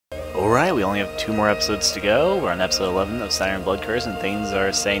Alright, we only have 2 more episodes to go. We're on episode 11 of Siren Blood Curse, and things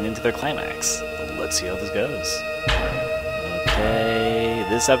are staying into their climax. Let's see how this goes. Okay,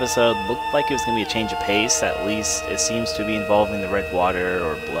 this episode looked like it was going to be a change of pace. At least it seems to be involving the red water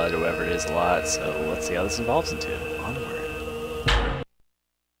or blood or whatever it is a lot. So let's see how this evolves into. Onward.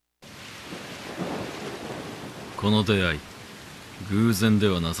 この出会い、偶然で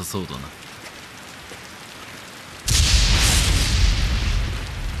はなさそうだな。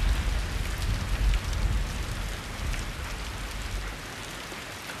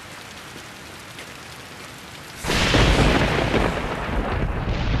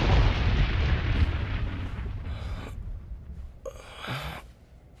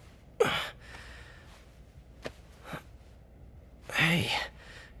Hey,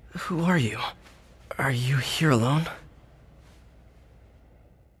 who are you? Are you here alone?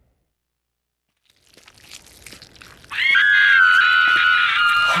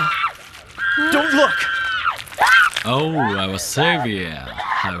 Don't look! Oh, our savior,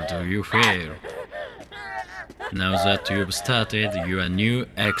 how do you feel? Now that you've started your new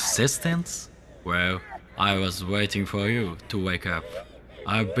existence? Well, I was waiting for you to wake up.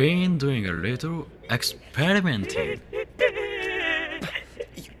 I've been doing a little experimenting.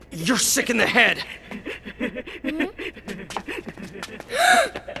 You're sick in the head!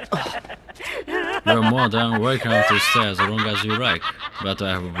 You're more than welcome to stay as long as you like, but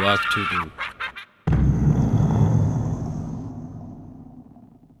I have work to do.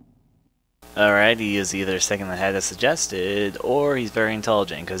 Alright, he is either sick in the head as suggested, or he's very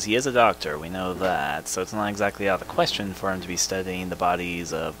intelligent, because he is a doctor, we know that, so it's not exactly out of the question for him to be studying the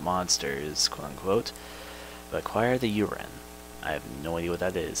bodies of monsters, quote-unquote, but acquire the urine. I have no idea what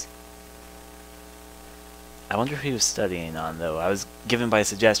that is. I wonder if he was studying on, though. I was given by a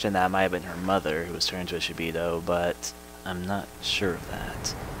suggestion that it might have been her mother who was turned into a Shibito, but I'm not sure of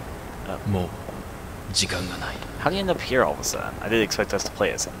that. Mo, 時間がない. How do you end up here all of a sudden? I didn't expect us to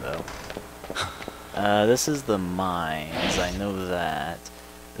play as him, though. This is the mines. I know that.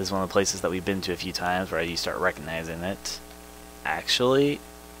 This is one of the places that we've been to a few times where you start recognizing it. Actually,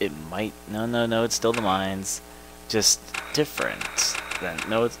 it might... No, it's still the mines. Just different than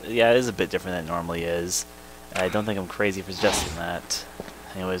yeah, it is a bit different than it normally is. I don't think I'm crazy for suggesting that.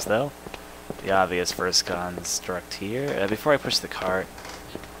 Anyways, though, the obvious first construct here. Before I push the cart,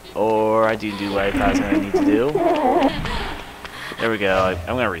 or I do what I thought I was going to need to do. There we go. I'm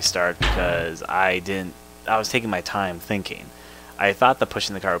going to restart because I was taking my time thinking. I thought that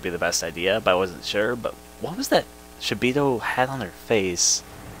pushing the cart would be the best idea, but I wasn't sure. But what was that Shibito had on her face?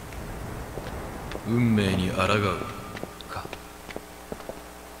 運命に抗うか。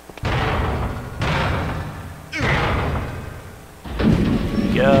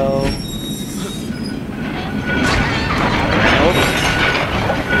Go.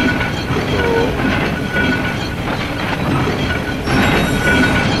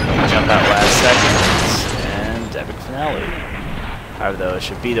 Jump out last second, and epic finale. However, though,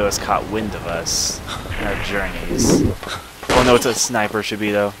 Shibito has caught wind of us in our journeys. Oh no, it's a sniper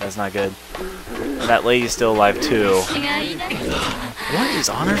Shibito. That's not good. And that lady's still alive too. What is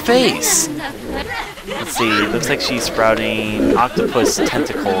on her face? Let's see, it looks like she's sprouting octopus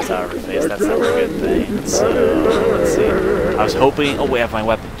tentacles out of her face. That's never a good thing. So, let's see. I was hoping... Oh, wait, I have my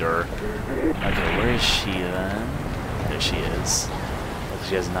weapon. Durr. Okay, where is she then? There she is. Looks like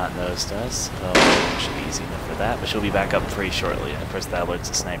she has not noticed us. Oh, should be easy enough for that, but she'll be back up pretty shortly. And of course, that alerts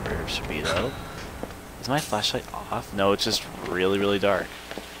the sniper Shibito. Is my flashlight off? No, it's just really, really dark.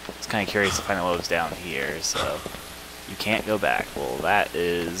 I was kind of curious to find out what was down here, so... You can't go back. Well, that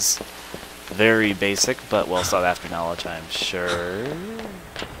is very basic, but well sought after knowledge, I'm sure.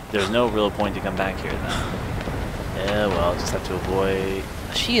 There's no real point to come back here, then. Yeah, well, just have to avoid...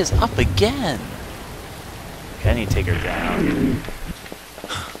 She is up again! Okay, I need to take her down.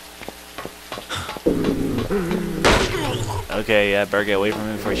 Okay, yeah, better get away from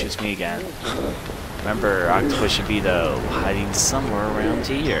him before he shoots me again. Remember, Octopus Shibito hiding somewhere around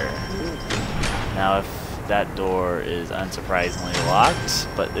here. Now, if that door is unsurprisingly locked,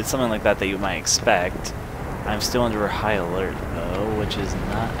 but it's something like that you might expect, I'm still under high alert, though, which is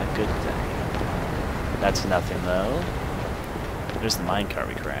not a good thing. That's nothing, though. There's the minecart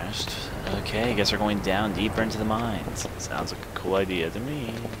we crashed. Okay, I guess we're going down deeper into the mines. Sounds like a cool idea to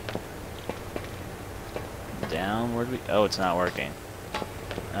me. Down, where do we... Oh, it's not working.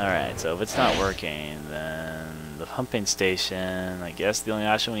 Alright, so if it's not working, then the pumping station, I guess the only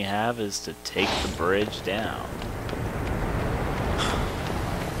option we have is to take the bridge down.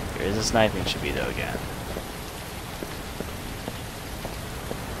 There is a sniping Shibito again.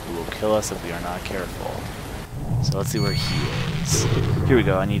 Who will kill us if we are not careful. So let's see where he is. Here we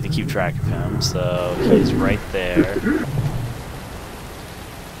go, I need to keep track of him. So he's right there.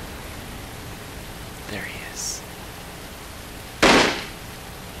 There he is.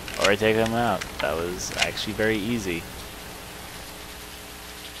 Alright, take him out. That was actually very easy.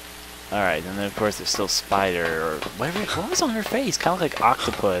 Alright, and then of course there's still Spider, or whatever. What was on her face? Kind of like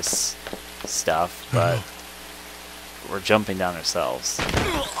octopus stuff, but we're jumping down ourselves.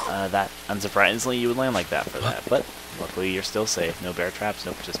 That, unsurprisingly, you would land like that for that, but luckily you're still safe. No bear traps,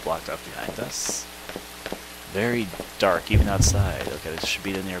 nope, just blocked off behind us. Very dark, even outside. Okay, there's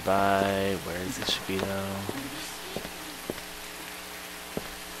Shibito nearby. Where is this Shibito?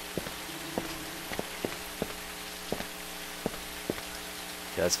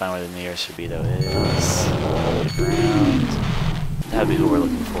 Okay, let's find where the nearest Shibito is. Ground. That'd be who we're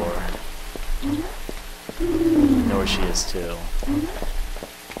looking for. I know where she is too.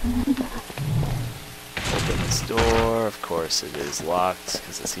 Open this door. Of course it is locked,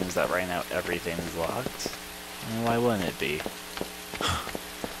 because it seems that right now everything is locked. And why wouldn't it be?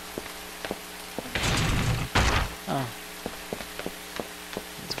 Oh.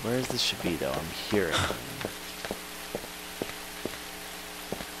 Where's the Shibito? I'm hearing him.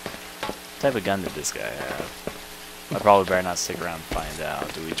 What type of gun did this guy have? I probably better not stick around and find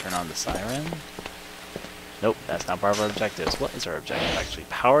out. Do we turn on the Siren? Nope, that's not part of our objectives. What is our objective, actually?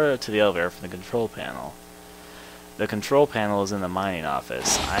 Power to the elevator from the control panel. The control panel is in the mining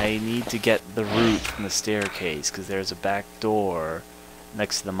office. I need to get the route from the staircase, because there's a back door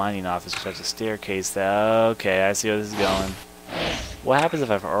next to the mining office, which has a staircase that... Okay, I see where this is going. What happens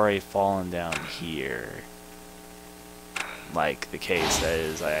if I've already fallen down here? Like the case that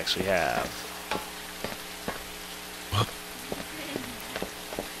is I actually have.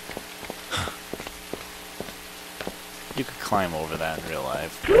 You could climb over that in real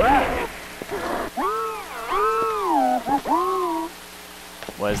life.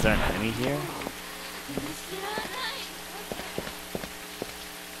 What, is there an enemy here?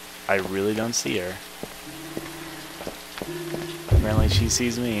 I really don't see her. Apparently she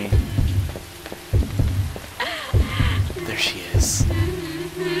sees me. There she is.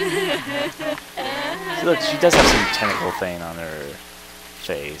 See, look, she does have some tentacle thing on her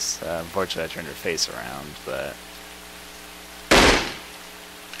face. Unfortunately, I turned her face around, but...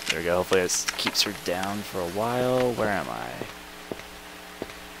 There we go. Hopefully this keeps her down for a while. Where am I?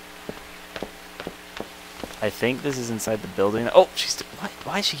 I think this is inside the building. Oh, she's...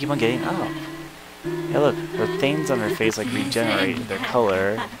 Why does she keep on getting up? Yeah, look. Her things on her face, like, regenerate their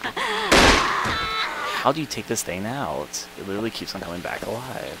color. How do you take this thing out? It literally keeps on coming back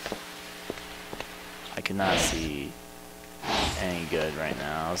alive. I cannot see any good right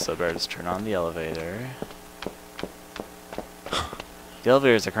now, so I better just turn on the elevator. The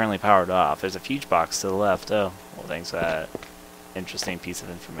elevators are currently powered off. There's a fuse box to the left. Oh, well, thanks for that interesting piece of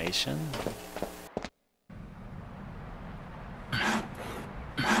information.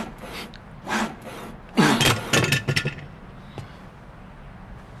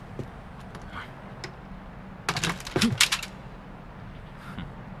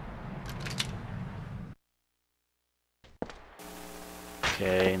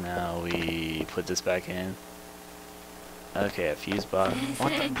 Okay, now we put this back in. Okay, a fuse box.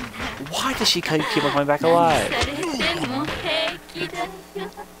 What the? Why does she keep on coming back alive?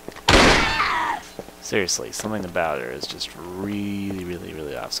 Seriously, something about her is just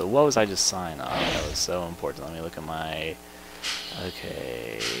really off. So what was I just signing off? That was so important. Let me look at my...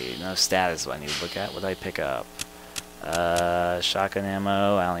 Okay, no status I need to look at. What did I pick up? Shotgun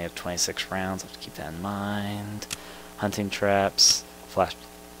ammo. I only have 26 rounds. I have to keep that in mind. Hunting traps. Flash...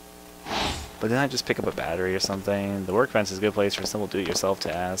 But didn't I just pick up a battery or something? The workbench is a good place for a simple do-it-yourself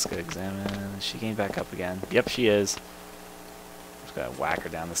task. Examine. Is she getting back up again? Yep, she is. Just gotta whack her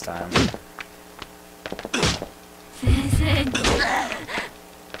down this time.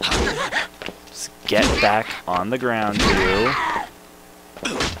 Just get back on the ground, you.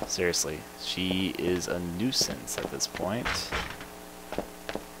 Seriously, she is a nuisance at this point.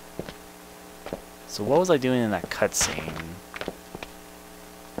 So what was I doing in that cutscene?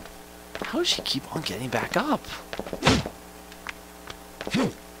 How does she keep on getting back up?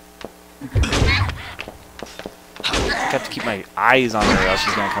 I have to keep my eyes on her or else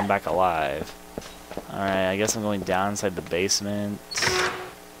she's gonna come back alive. Alright, I guess I'm going down inside the basement.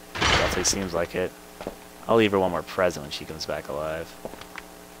 Definitely seems like it. I'll leave her one more present when she comes back alive.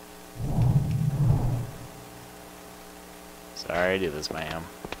 Sorry to do this, ma'am.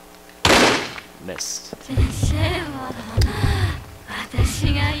 Missed.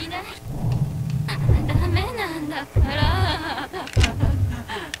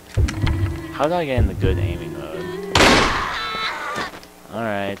 How do I get in the good aiming mode?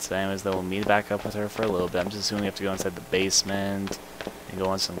 Alright, so anyways, though, we'll meet back up with her for a little bit. I'm just assuming we have to go inside the basement and go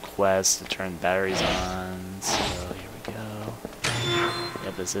on some quests to turn batteries on. So, here we go.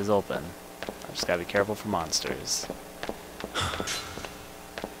 Yep, this is open. I just gotta be careful for monsters.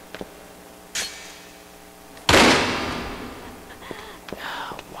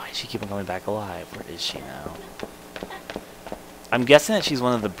 Why does she keep on coming back alive? Where is she now? I'm guessing that she's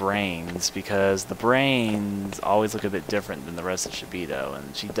one of the brains, because the brains always look a bit different than the rest of Shibito,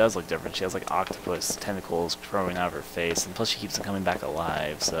 and she does look different. She has like octopus tentacles growing out of her face, and plus she keeps on coming back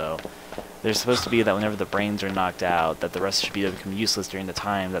alive, so there's supposed to be that whenever the brains are knocked out, that the rest of Shibito become useless during the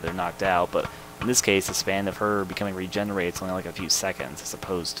time that they're knocked out, but in this case, the span of her becoming regenerated is only like a few seconds, as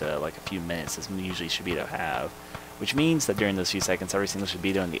opposed to like a few minutes, as usually Shibito have. Which means that during those few seconds, every single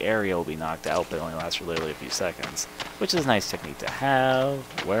Shibito in the area will be knocked out, but it only lasts for literally a few seconds. Which is a nice technique to have.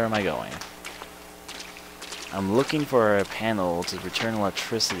 Where am I going? I'm looking for a panel to return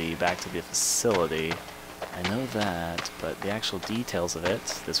electricity back to the facility. I know that, but the actual details of it,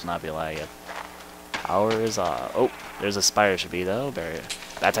 this will not be a lie yet. Power is off. Oh, there's a Spire Shibito.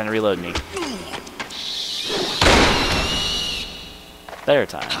 Bad time to reload me. Better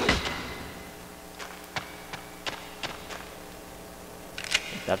time.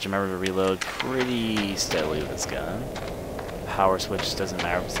 You have to remember to reload pretty steadily with this gun. Power switch doesn't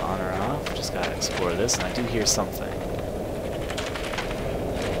matter if it's on or off. Just gotta explore this, and I do hear something.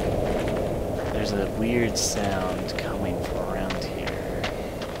 There's a weird sound coming from around here.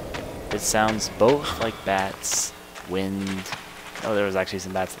 It sounds both like bats, wind. Oh, there was actually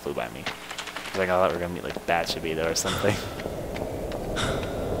some bats that flew by me. Like, I thought we were gonna meet like Bat Shibito or something.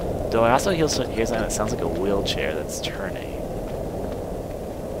 Though I also hear something that sounds like a wheelchair that's turning.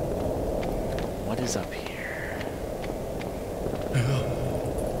 What is up here?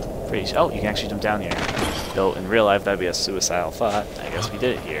 Pretty oh, you can actually jump down here. Though in real life that'd be a suicidal thought. I guess we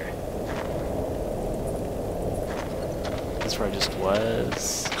did it here. This is where I just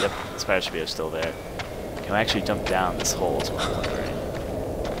was. Yep, the spider should be still there. Can I actually jump down this hole is what I'm wondering.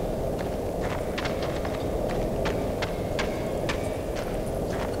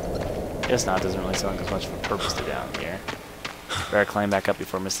 Guess not, doesn't really sound like there's much of a purpose to down here. Better climb back up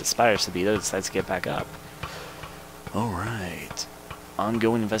before Mr. Spider Shibito decides to get back up. Alright.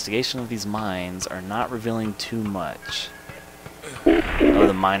 Ongoing investigation of these mines are not revealing too much. Oh,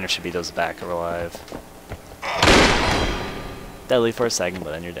 the miner Shibito's back alive. Deadly for a second,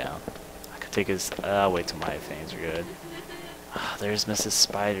 but then you're down. I could take his... I'll wait till my things are good. There's Mrs.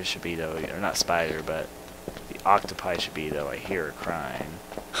 Spider Shibito. Or not Spider, but the Octopi Shibito. I hear her crying.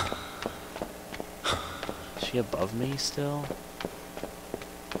 Is she above me still?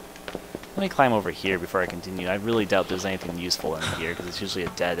 Let me climb over here before I continue. I really doubt there's anything useful in here, because it's usually a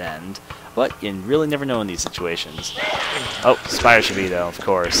dead end. But you really never know in these situations. Oh, Spire Shibito, of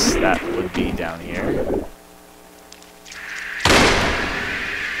course. That would be down here.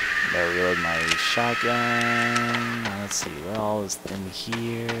 Better reload my shotgun. Let's see, what all is in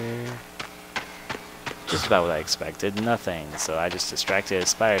here? Just about what I expected. Nothing. So I just distracted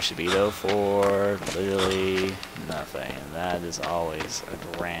Spire Shibito for literally nothing. That is always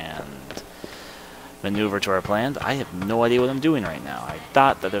a grand maneuver to our plan. I have no idea what I'm doing right now. I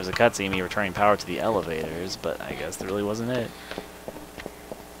thought that there was a cutscene of me returning power to the elevators, but I guess that really wasn't it.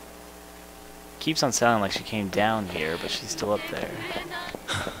 Keeps on sounding like she came down here, but she's still up there.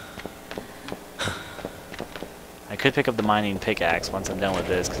 I could pick up the mining pickaxe once I'm done with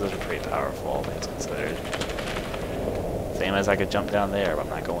this, because those are pretty powerful, all things considered. Same as I could jump down there, but I'm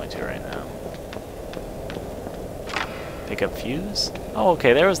not going to right now. Pick up fuse? Oh,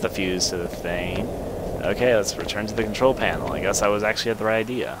 okay, there was the fuse to the thing. Okay, let's return to the control panel. I guess I was actually at the right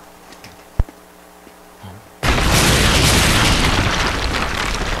idea.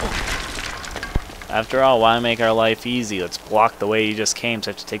 After all, why make our life easy? Let's block the way you just came, so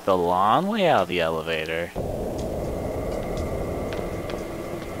I have to take the long way out of the elevator.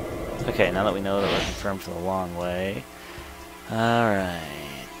 Okay, now that we know that we're confirmed for the long way.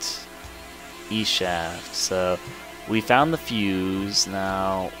 Alright. E-shaft. So, we found the fuse.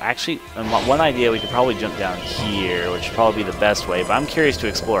 Now, actually, one idea, we could probably jump down here, which would probably be the best way, but I'm curious to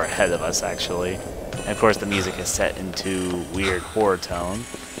explore ahead of us, actually. And of course, the music is set into weird horror tone.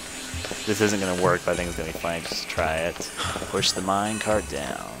 This isn't going to work, but I think it's going to be fun just to try it. Push the minecart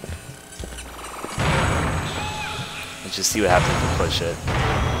down. Let's just see what happens if we push it.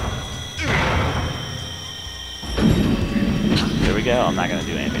 There we go. I'm not going to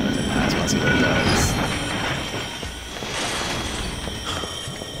do anything with it now. I just want to see what it does.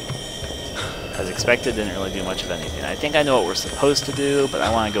 As expected, didn't really do much of anything. I think I know what we're supposed to do, but I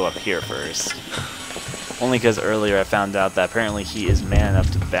want to go up here first. Only because earlier I found out that apparently he is man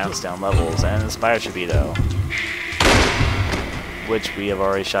enough to bounce down levels and inspire Shibito, which we have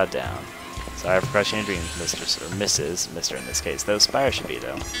already shot down. Sorry for crushing your dreams, Mr. or Mrs. Mr. in this case, though Spire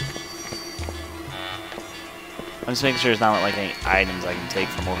Shibito. I'm just making sure there's not like any items I can take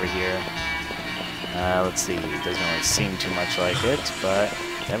from over here. Let's see, it doesn't really seem too much like it, but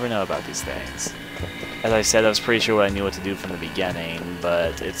you never know about these things. As I said, I was pretty sure I knew what to do from the beginning,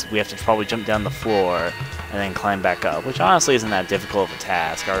 but we have to probably jump down the floor and then climb back up, which honestly isn't that difficult of a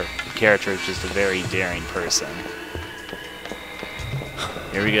task. Our character is just a very daring person.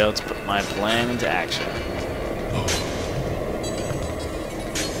 Here we go, let's put my plan into action.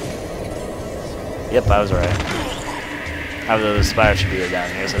 Yep, I was right. Although the spire should be down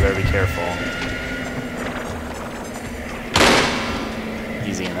here, so I better be careful.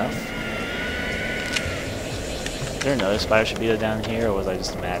 Easy enough. Is there another spire should be down here, or was I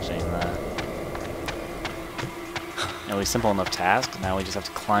just imagining that? Anyway, simple enough task. Now we just have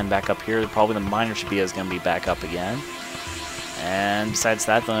to climb back up here. Probably the miner should is going to be back up again. And besides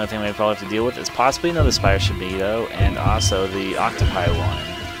that, the only thing we probably have to deal with is possibly another spire Shibito, and also the octopi one.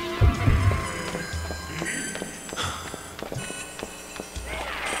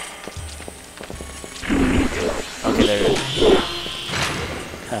 Okay, there it is.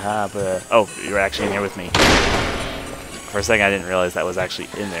 Haha, but oh, you're actually in here with me. For a second, I didn't realize that was actually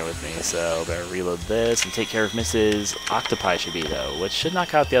in there with me, so better reload this and take care of Mrs. Octopi Shibito, which should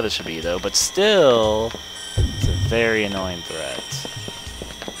knock out the other Shibito, but still, it's a very annoying threat.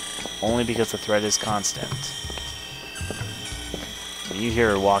 Only because the threat is constant. You hear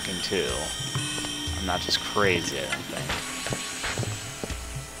her walking too. I'm not just crazy, I don't think.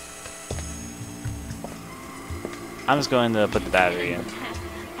 I'm just going to put the battery in.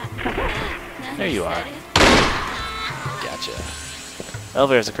 There you are. Gotcha.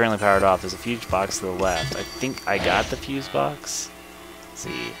 Elevators are currently powered off. There's a fuse box to the left. I think I got the fuse box. Let's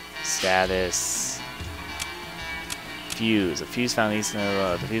see. Status. Fuse. A fuse found east of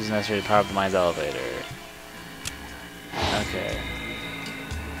the The fuse is necessary to power up the mine's elevator. Okay.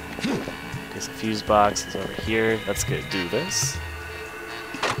 Okay, so fuse box is over here. Let's go do this.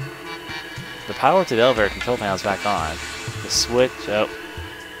 The power to the elevator control panel is back on. The switch. Oh.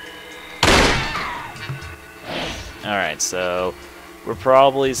 Alright, so we're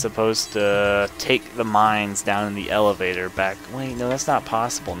probably supposed to take the mines down in the elevator back. Wait, no, that's not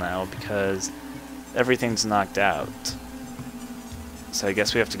possible now because everything's knocked out. So I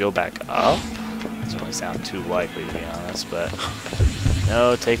guess we have to go back up? Doesn't really sound too likely, to be honest, but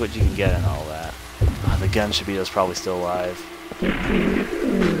no, take what you can get and all that. Oh, the gun Shibito's probably still alive.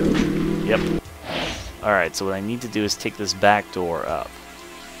 Yep. Alright, so what I need to do is take this back door up.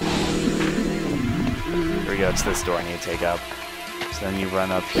 Here we go, it's this door I need to take up. So then you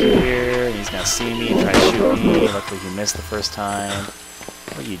run up here, and he's gonna see me, try to shoot me. Luckily he missed the first time.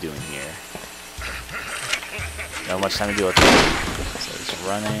 What are you doing here? Not much time to deal with it. So he's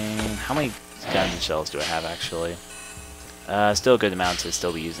running. How many gun shells do I have actually? Still a good amount to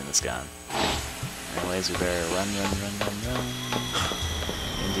still be using this gun. Anyways, we better run.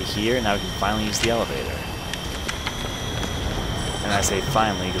 Into here, now we can finally use the elevator. And I say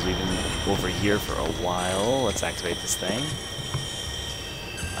finally because we've been over here for a while. Let's activate this thing.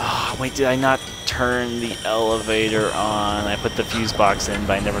 Oh, wait, did I not turn the elevator on? I put the fuse box in,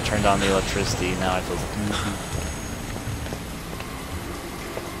 but I never turned on the electricity. Now I feel...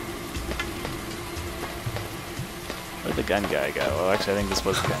 Where'd the gun guy go? Oh, actually, I think this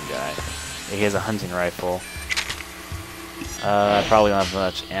was the gun guy. He has a hunting rifle. I probably don't have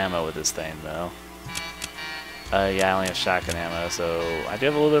much ammo with this thing, though. Yeah, I only have shotgun ammo, so I do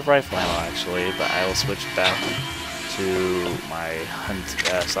have a little bit of rifle ammo, actually, but I will switch back to my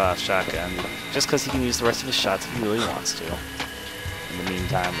shotgun, just because he can use the rest of his shots if he really wants to. In the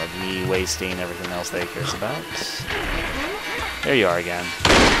meantime of me wasting everything else that he cares about. There you are again.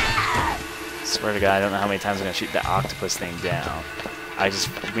 Swear to God, I don't know how many times I'm going to shoot that octopus thing down. I just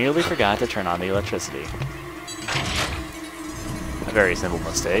merely forgot to turn on the electricity. A very simple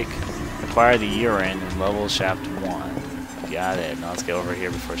mistake. Acquire the urine in level shaft 1. Got it. Now let's go over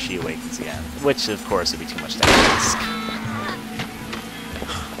here before she awakens again. Which, of course, would be too much to ask.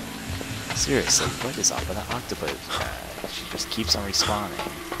 Seriously, what is up with that octopus? She just keeps on respawning.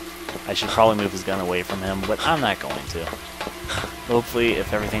 I should probably move his gun away from him, but I'm not going to. Hopefully,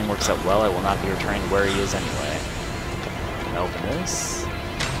 if everything works out well, I will not be returning where he is anyway. Can I open this?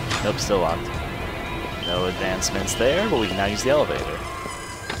 Nope, still locked. No advancements there, but we can now use the elevator.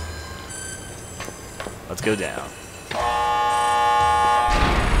 Let's go down.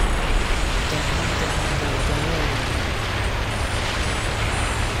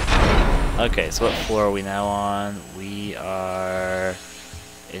 Okay, so what floor are we now on? We are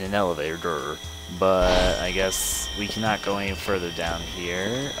in an elevator, but I guess we cannot go any further down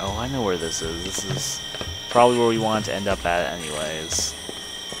here. Oh, I know where this is. This is probably where we want to end up at anyways.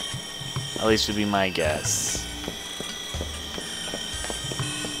 At least would be my guess.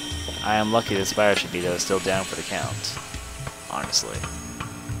 I am lucky this fire should be though still down for the count. Honestly.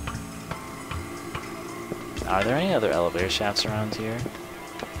 Are there any other elevator shafts around here?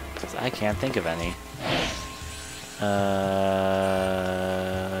 Because I can't think of any.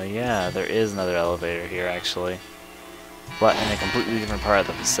 Yeah, there is another elevator here actually. But in a completely different part of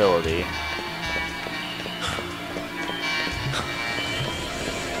the facility.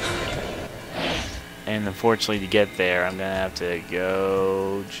 And unfortunately to get there, I'm gonna have to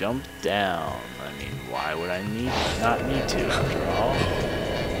go jump down. I mean, why would I not need to after all?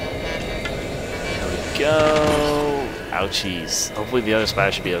 There we go. Ouchies. Hopefully the other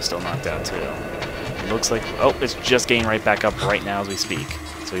spider should be still knocked out too. It looks like, oh, it's just getting right back up right now as we speak.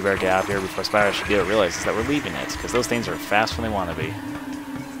 So we better get out of here before Spider should be able to realize that we're leaving it, because those things are fast when they want to be.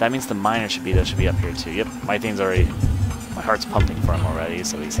 That means the miner should be up here too. Yep, my heart's pumping for him already,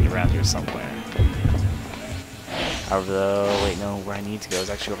 so he's around here somewhere. However, though, wait, no, where I need to go is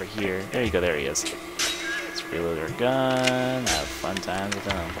actually over here. There you go, there he is. Let's reload our gun, have fun times with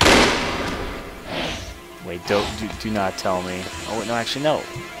him. Wait, do not tell me. Oh, wait, no, actually, no.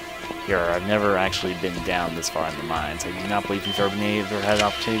 Here, I've never actually been down this far in the mines. I do not believe we've ever had an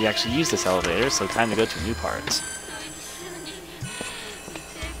opportunity to actually use this elevator, so time to go to a new part.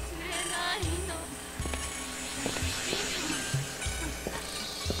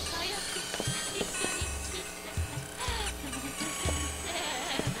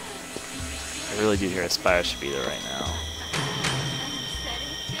 I really do hear a spider should be there right now.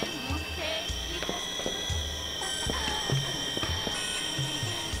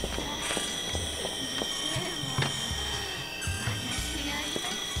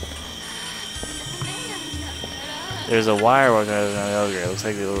 There's a wire working on the elevator. Looks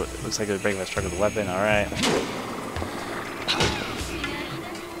like it would break if I struck with a weapon. All right.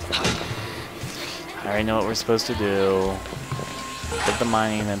 I already know what we're supposed to do. Hit the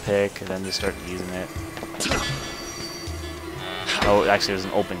mining, then pick, and then just start using it. Oh, actually, there's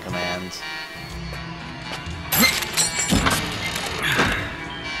an open command.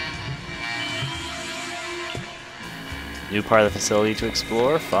 New part of the facility to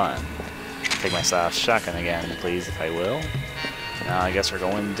explore. Fun. Take my shotgun again, please, if I will. Now I guess we're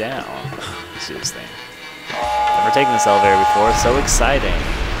going down. Let's do this thing. Never taken this elevator before, so exciting.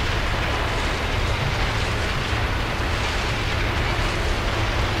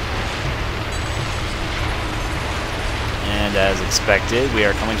 And as expected, we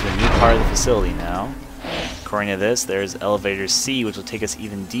are coming to a new part of the facility now. According to this, there's elevator C, which will take us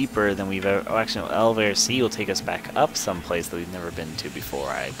even deeper than we've ever... Oh, actually, no, elevator C will take us back up someplace that we've never been to before,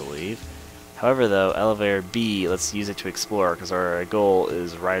 I believe. However, though, elevator B, let's use it to explore, because our goal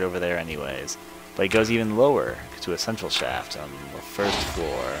is right over there anyways. But it goes even lower, to a central shaft on the first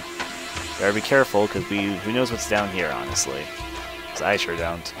floor. Better be careful, because who knows what's down here, honestly. Because I sure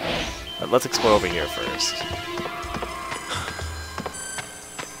don't. But let's explore over here first.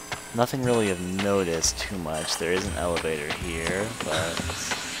 Nothing really of notice too much. There is an elevator here, but...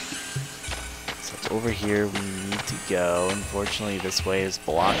 over here we need to go. Unfortunately, this way is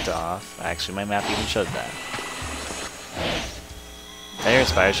blocked off. Actually, my map even showed that. There a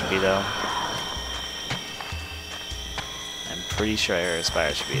spider should be, though. I'm pretty sure I heard a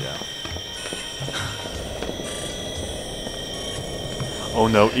spider should be, though. Oh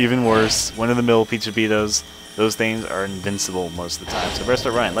no, even worse. One of the millipede should be those things are invincible most of the time. So better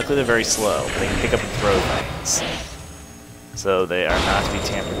start running. Luckily, they're very slow. They can pick up and throw things. So they are not to be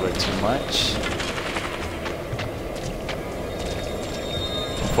tampered with too much.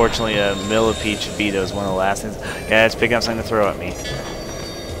 Unfortunately, a millipede should be those one of the last things. Yeah, it's picking up something to throw at me.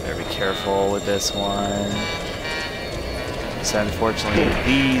 Better be careful with this one. So unfortunately,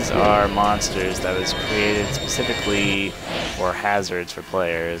 these are monsters that was created specifically for hazards for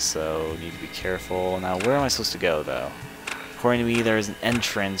players, so need to be careful. Now, where am I supposed to go, though? According to me, there is an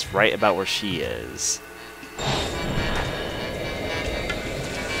entrance right about where she is.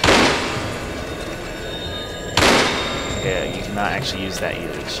 Yeah, you cannot actually use that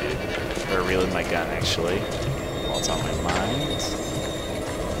either, shoot. Or reload my gun, actually, while it's on my mind.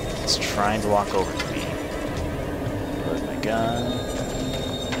 It's trying to walk over to me. Reload my gun.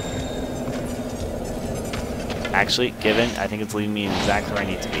 Actually, I think it's leading me exactly where I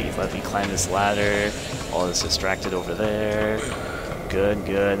need to be. Let me climb this ladder. All this distracted over there. Good,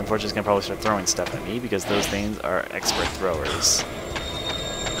 good. Unfortunately, it's going to probably start throwing stuff at me because those things are expert throwers.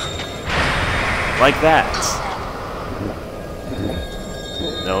 Like that.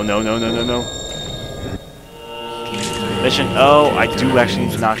 No, no, no, no, no, no. Mission. Oh, I do actually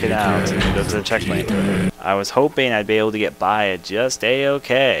need to knock it out. Go to the checkpoint. I was hoping I'd be able to get by it just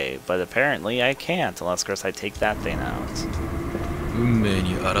a-okay, but apparently I can't unless, of course, I take that thing out. 運命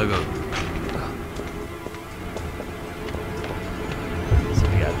に抗う So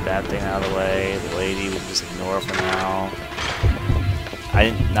we got that thing out of the way. The lady we'll just ignore for now. I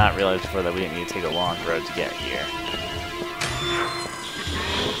did not realize before that we didn't need to take a long road to get here.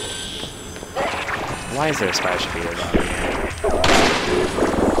 Why is there a spider speeder down here?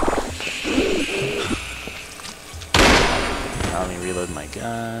 Now let me reload my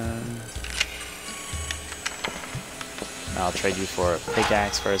gun. I'll trade you for a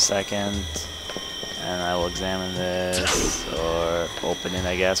pickaxe for a second. And I will examine this, or open it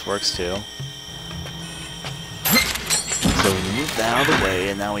I guess, works too. So we move that out of the way,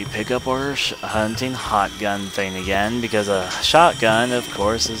 and now we pick up our hunting shotgun thing again, because a shotgun, of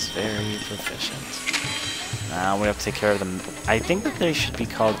course, is very proficient. Now we have to take care of them. I think that they should be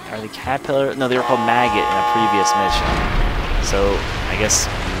called, are they caterpillar? No, they were called maggot in a previous mission. So I guess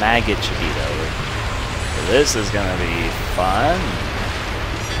maggot should be though. So this is gonna be fun.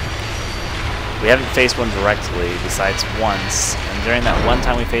 We haven't faced one directly, besides once, and during that one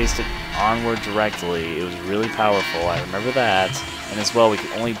time we faced it onward directly, it was really powerful, I remember that, and as well we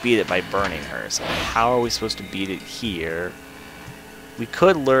could only beat it by burning her, so how are we supposed to beat it here? We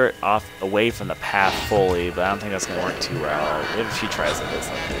could lure it off away from the path fully, but I don't think that's going to work too well. We have a few tries at this,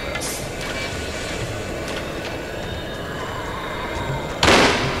 let's do this.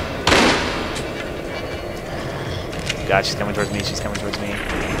 God, she's coming towards me, she's coming towards me.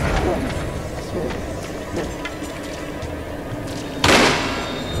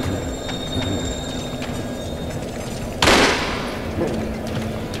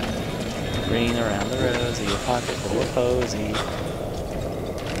 Green around the rosy, a pocket full of posy.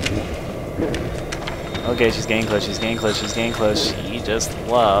 Okay, she's getting close, she's getting close, she's getting close. She just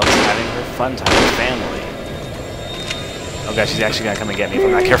loves having her fun time with family. Oh god, she's actually gonna come and get me if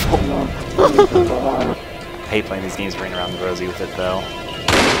I'm not careful. I hate playing these games running around the rosy with it though.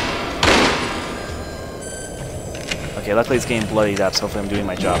 Okay, luckily it's getting bloodied up, so hopefully I'm doing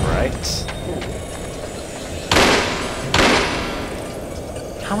my job right.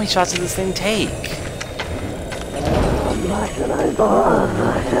 How many shots does this thing take?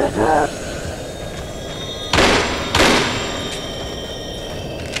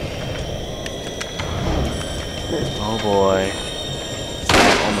 Oh boy. I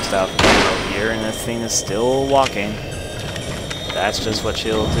am almost out of ammo here, and this thing is still walking. That's just what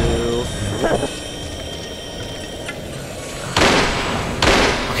she'll do.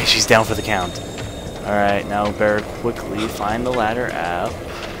 Okay, she's down for the count. Alright, now better quickly find the ladder up.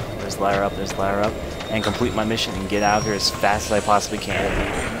 There's the ladder up, there's the ladder up. And complete my mission and get out of here as fast as I possibly can.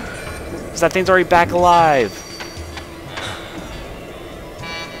 Because that thing's already back alive!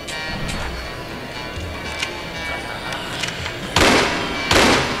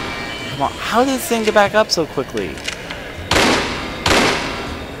 Come on, how did this thing get back up so quickly?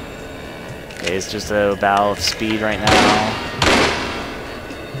 Okay, it's just a battle of speed right now.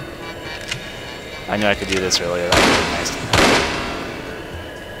 I knew I could do this earlier, that would be nice to know.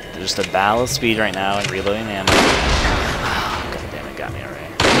 Just a battle of speed right now and reloading ammo. Oh, god damn it, got me already.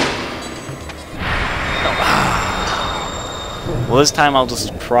 Oh. Well, this time I'll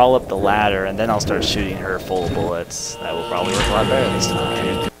just crawl up the ladder and then I'll start shooting her full of bullets. That will probably work a lot better this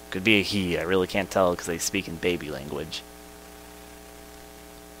time. Could be a he, I really can't tell because they speak in baby language.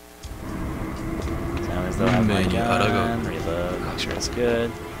 Sound as though I have my gun, reload, make sure it's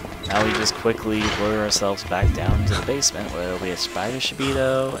good. Now we just quickly lure ourselves back down to the basement where there will be a spider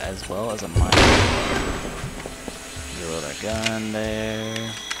shibito as well as a mine. Reload our gun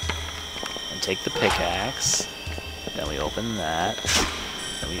there. And take the pickaxe. Then we open that.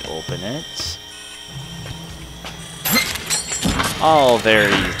 Then we open it. All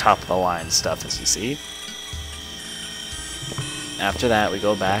very top of the line stuff as you see. After that we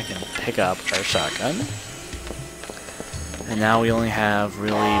go back and pick up our shotgun. And now we only have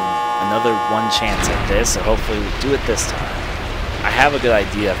really another one chance at this, so hopefully we do it this time. I have a good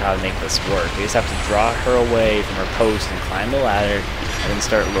idea of how to make this work. We just have to draw her away from her post and climb the ladder, and then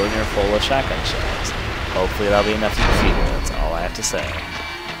start loading her full of shotgun shells. Hopefully that'll be enough to defeat her, that's all I have to say.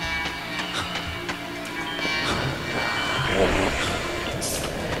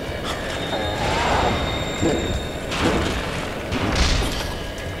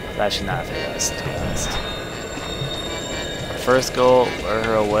 That should not hit us, to be honest. First goal, lure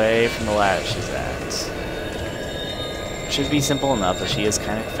her away from the ladder she's at. Should be simple enough, but she is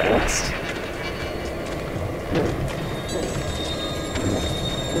kind of fast.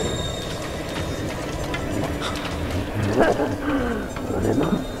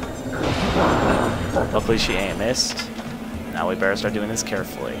 Luckily she ain't missed. Now we better start doing this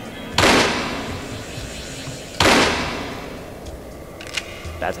carefully.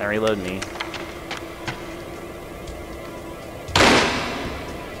 Bad time reload me.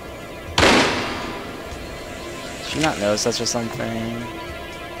 Did she not know such a something?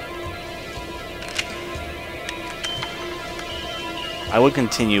 I would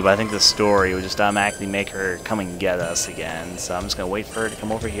continue, but I think the story would just automatically make her come and get us again. So I'm just going to wait for her to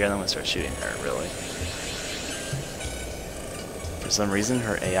come over here, and then I'm going to start shooting her, really. For some reason,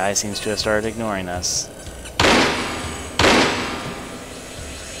 her AI seems to have started ignoring us.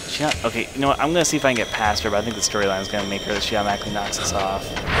 She not... Okay, you know what? I'm going to see if I can get past her, but I think the storyline is going to make her that she automatically knocks us off.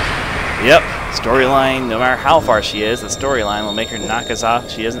 Yep, storyline, no matter how far she is, the storyline will make her knock us off.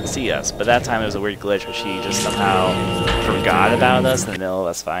 She doesn't see us. But that time it was a weird glitch where she just somehow forgot about us in the middle of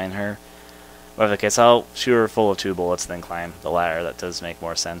us fighting her. Whatever the case, I'll shoot her full of 2 bullets, then climb the ladder. That does make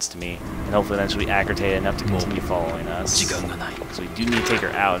more sense to me. And hopefully then she'll be aggravated enough to continue following us. So we do need to take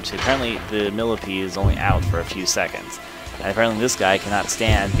her out. So apparently the millipede is only out for a few seconds. And apparently this guy cannot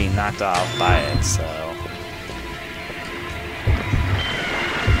stand being knocked off by it, so...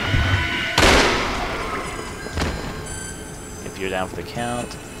 You're down for the count.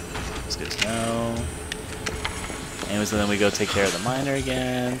 That's good to know. Anyways, so then we go take care of the miner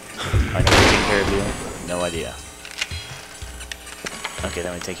again. I know taking care of you. No idea. Okay,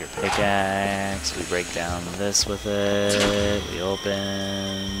 then we take your pickaxe. We break down this with it. We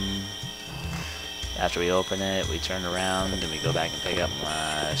open. After we open it, we turn around and we go back and pick up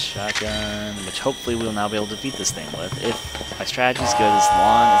my shotgun, which hopefully we will now be able to defeat this thing with. If my strategy is good, as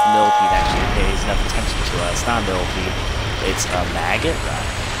long as the millipede actually pays enough attention to us. Not a millipede. It's a maggot?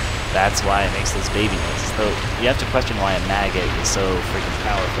 That's why it makes those baby noises. Though you have to question why a maggot is so freaking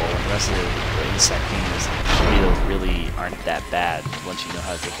powerful when the rest of the insect things really aren't that bad once you know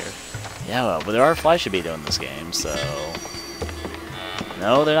how to take care of it. Yeah, well, but there are fly Shibito in this game, so...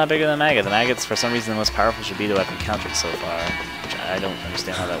 No, they're not bigger than a maggot. The maggot's for some reason the most powerful Shibito I've encountered so far. Which I don't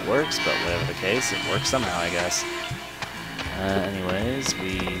understand how that works, but whatever the case, it works somehow, I guess. Anyways,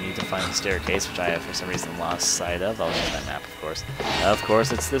 we need to find the staircase, which I have for some reason lost sight of. I'll use my map, of course. Of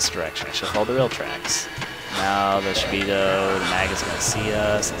course, it's this direction. I should follow the rail tracks. Now the Shibito, the maggot's gonna see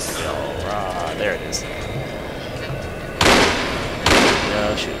us. It's gonna be all raw. There it is.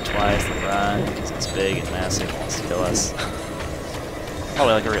 Go, shoot it twice, then run, because it's big and massive and wants to kill us.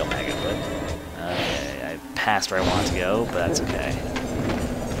 Probably like a real maggot would. Okay, I passed where I wanted to go, but that's okay.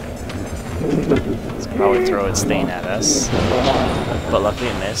 It's gonna probably throw its thing at us. But luckily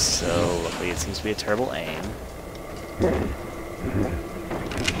it missed, so luckily it seems to be a terrible aim.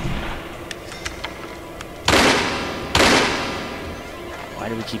 Why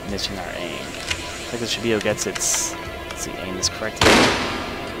do we keep missing our aim? I think the Shibito gets its... Let's see, aim this correctly.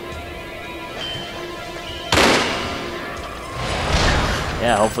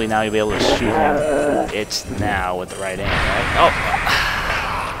 Yeah, hopefully now you'll be able to shoot it now with the right aim, right? Oh!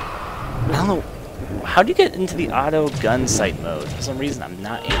 I don't know. How do you get into the auto gun sight mode? For some reason, I'm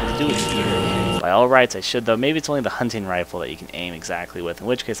not able to do it here. By all rights, I should, though. Maybe it's only the hunting rifle that you can aim exactly with, in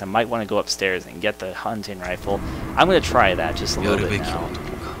which case I might want to go upstairs and get the hunting rifle. I'm going to try that just a little bit now.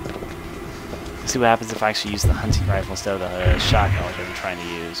 See what happens if I actually use the hunting rifle instead of the shotgun, which I'm trying to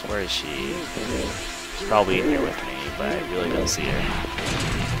use. Where is she? She's probably in here with me, but I really don't see her.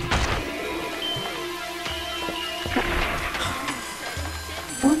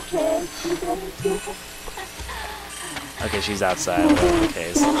 Okay, she's outside, whatever the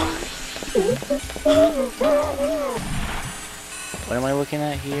case. What am I looking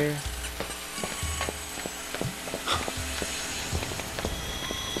at here?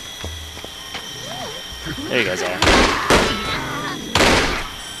 There you guys are.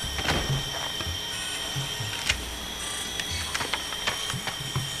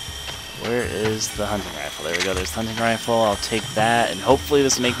 Where is the hunting rifle? There we go, there's the hunting rifle. I'll take that, and hopefully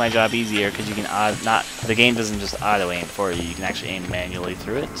this will make my job easier, because you can the game doesn't just auto-aim for you, you can actually aim manually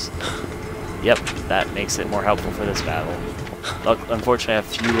through it. Yep, that makes it more helpful for this battle. Look, unfortunately I have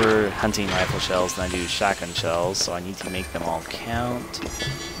fewer hunting rifle shells than I do shotgun shells, so I need to make them all count.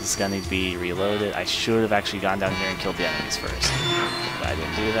 This is gonna need to be reloaded. I should have actually gone down here and killed the enemies first. But I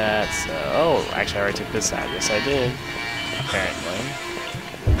didn't do that, so... Oh, actually I already took this side. Yes, I did. Apparently.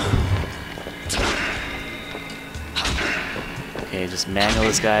 Okay, just manual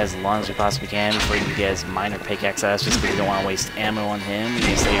this guy as long as we possibly can before he can get his minor pickaxe at us, just because we don't want to waste ammo on him. We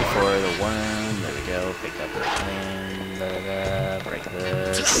need to save for the worm. There we go. Pick up the thing. Break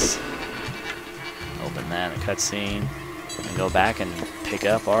this. Open that in the cutscene. And go back and pick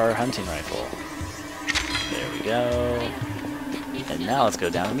up our hunting rifle. There we go. And now let's go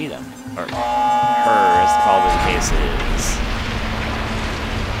down and meet him. Or her, as probably the case is.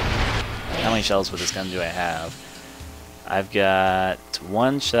 How many shells with this gun do I have? I've got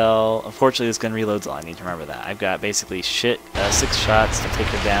 1 shell. Unfortunately, this gun reloads all. I need to remember that. I've got basically 6 shots to take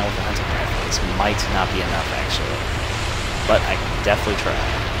her down with the hunting rifle. This might not be enough, actually. But I can definitely try.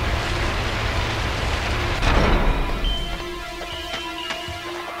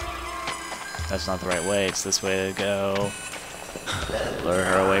 That's not the right way. It's this way to go. Lure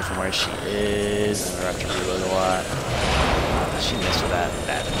her away from where she is. And we're have to reload a lot. She missed with that.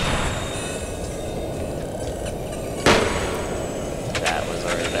 That was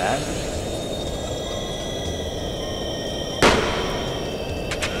already bad.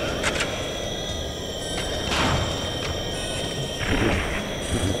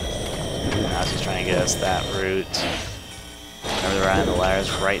 Now she's trying to get us that route. Remember around the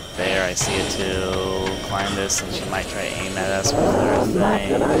ladder's right there. I see it too. Climb this, and she might try to aim at us with her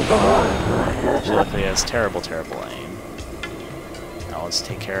thing. She luckily has terrible, terrible aim. Now let's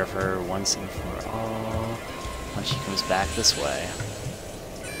take care of her once and for all. When she comes back this way.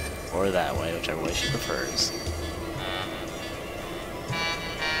 Or that way, whichever way she prefers.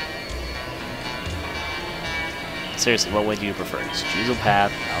 Seriously, what way do you prefer? Just choose a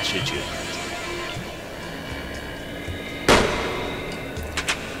path, and I'll shoot you in it.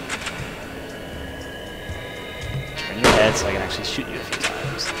 Turn your head so I can actually shoot you a few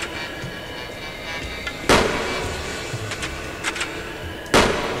times.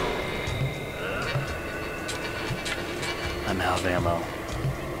 I'm out of ammo.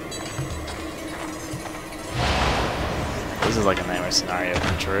 This is like a nightmare scenario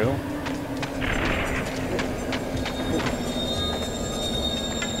come true.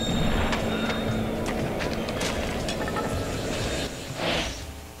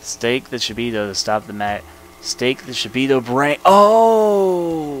 Stake the Shibito to stop the mag. Stake the Shibito brain.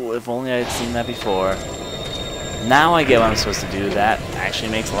 Oh! If only I had seen that before. Now I get what I'm supposed to do. That actually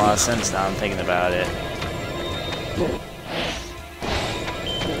makes a lot of sense now I'm thinking about it.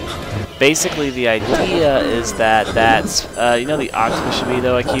 Basically, the idea is that that's, you know the octopus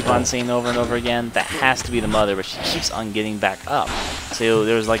Shibito I keep on seeing over and over again? That has to be the mother, but she keeps on getting back up. So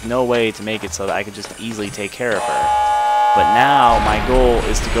there's like no way to make it so that I could just easily take care of her. But now my goal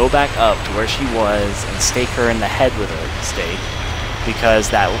is to go back up to where she was and stake her in the head with a stake, because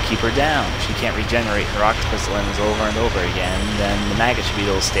that will keep her down. If she can't regenerate her octopus limbs over and over again, then the maggot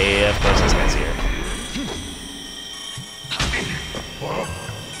Shibito will stay, of course this guy's here.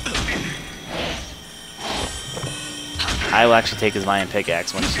 I will actually take his Mayan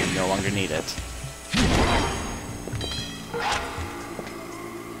pickaxe once you no longer need it.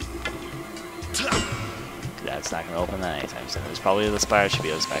 That's not going to open that anytime soon. There's probably the Spire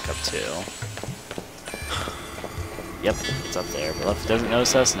Shibitos back up too. Yep, it's up there. But if it doesn't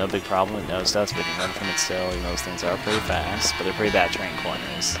notice us, no big problem. It noticed us, we can run from it still. Even though those things are pretty fast, but they're pretty bad terrain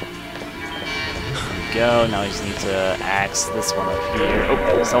corners. There we go. Now we just need to axe this one up here.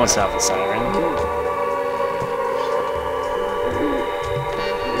 Oh, someone stopped the Siren.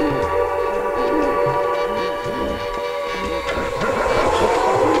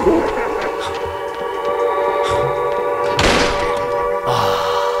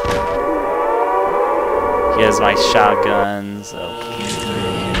 He has my shotgun, so...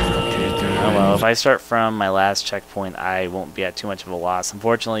 Oh well, if I start from my last checkpoint, I won't be at too much of a loss.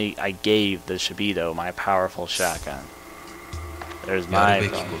 Unfortunately, I gave the Shibito my powerful shotgun. There's my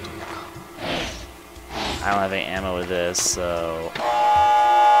problem. I don't have any ammo with this, so...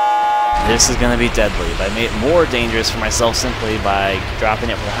 This is going to be deadly. But I made it more dangerous for myself simply by dropping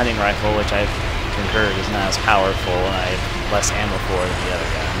it with a hunting rifle, which I've concurred is not as powerful, and I have less ammo for than the other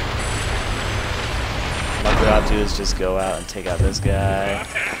gun. What I'll do is just go out and take out this guy.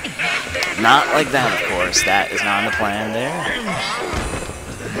 Not like that, of course. That is not on the plan there.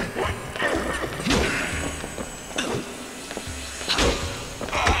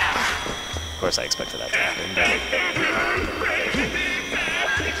 Of course, I expected that to happen.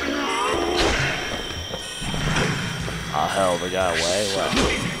 Oh hell, they got away. Well,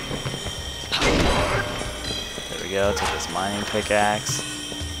 there we go. Take this mining pickaxe.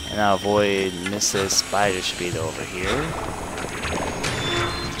 And I'll avoid Mrs. Spider Shibito over here.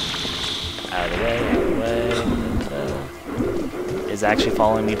 Out of the way, out of the way. Is actually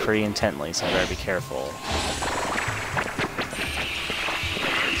following me pretty intently, so I better be careful.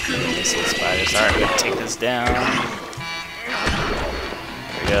 Mrs. Spider, sorry, I'm gonna take this down. There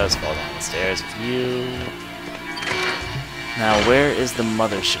we go, let's fall down the stairs with you. Now, where is the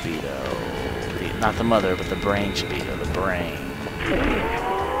mother Shibito? Not the mother, but the brain should be though. The brain.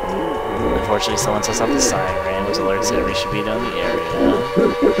 Unfortunately, someone sets off the siren, which alerts every Shibito in the area.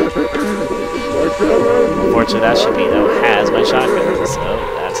 Unfortunately, that Shibito has my shotgun, so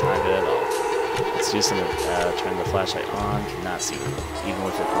that's not good at all. Let's do some, turn the flashlight on. Cannot see even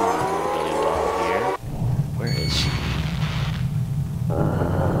with it on really well here. Where is she?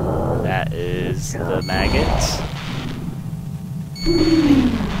 That is the maggot.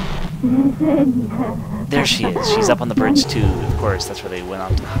 There she is. She's up on the bridge too. Of course, that's where they went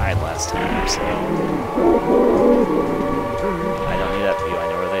off to hide last time, so... I don't need that view. I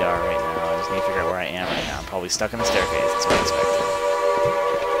know where they are right now. I just need to figure out where I am right now. I'm probably stuck in the staircase. That's what I expected.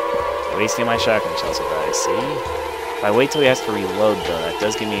 Wasting my shotgun shell surprise, see? If I wait till he has to reload, though, that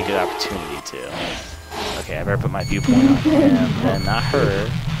does give me a good opportunity to. Okay, I better put my viewpoint on him, then not her.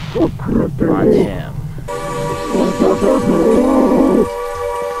 On him.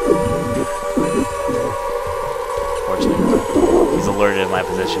 Fortunately, he's alerted of my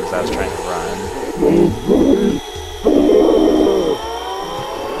position because I was trying to run.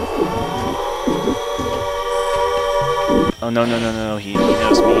 Oh, no, no, no, no, he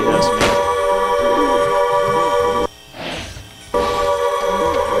knows me, he knows me.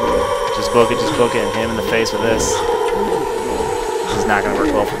 Just book it, and hit him in the face with this. This is not going to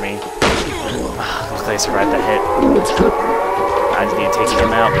work well for me. Looks like I survived that hit. I just need to take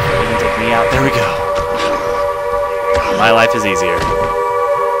him out before he can take me out. There we go. My life is easier.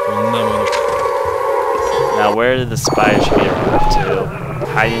 Now, where did the spider should be run off to?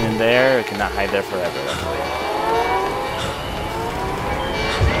 Hiding in there? It cannot hide there forever, luckily.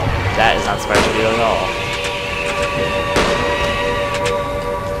 That is not the spider should be at all.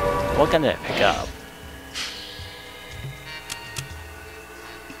 What gun did I pick up?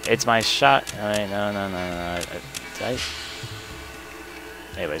 It's my shot. No. Did I?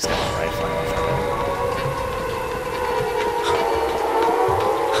 Anybody's got a rifle in front of him.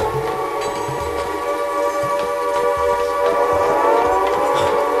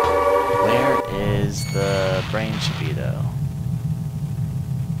 Where is the brain Shibito?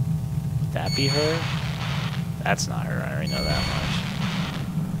 Would that be her? That's not her. I already know that much.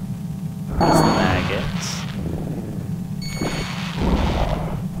 That's the maggots.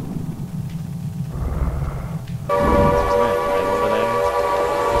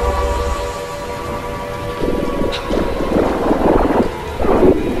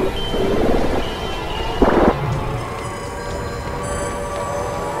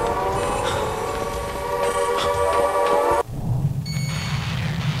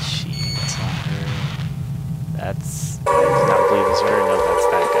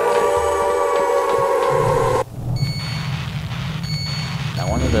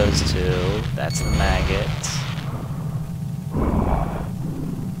 Those two. That's the maggot.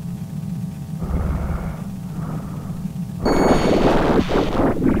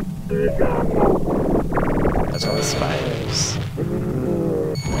 That's one of the spiders.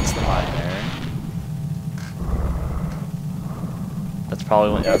 That's the miner. That's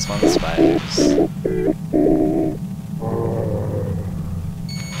probably one. That's one of the spiders.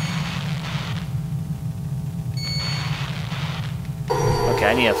 Okay,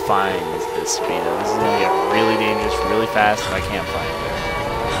 I need to find this Shibito. This is gonna get really dangerous really fast if I can't find her.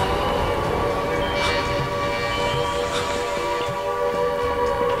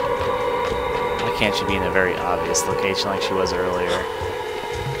 Why can't she be in a very obvious location like she was earlier?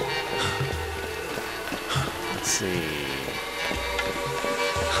 Let's see.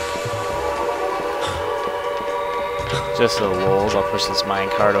 Just for the lulz, I'll push this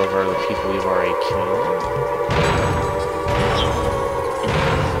minecart over the people we've already killed.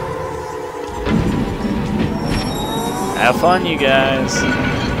 Have fun, you guys.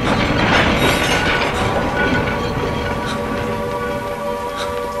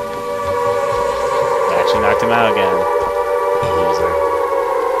 Actually knocked him out again. Loser.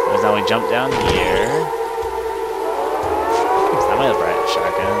 Because now we jump down here. Is that my bright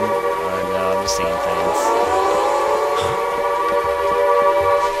shotgun? Or no, I'm just seeing things.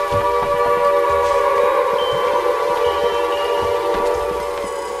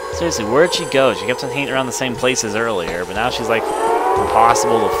 Seriously, where'd she go? She kept on hanging around the same places earlier, but now she's like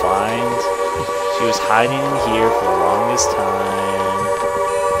impossible to find. She was hiding in here for the longest time.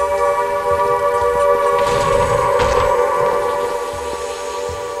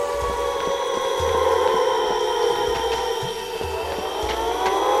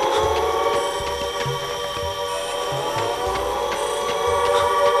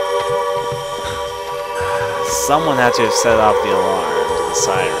 Someone had to have set off the alarm to the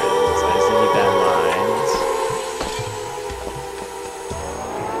sirens. I just need to keep that in mind.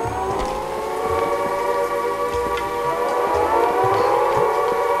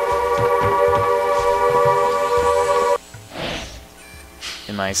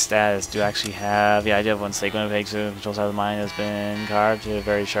 my status. Do I actually have... Yeah, I do have one stake. When it takes the control side of the mine has been carved to a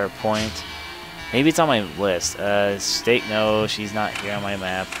very sharp point. Maybe it's on my list. Stake, no, she's not here on my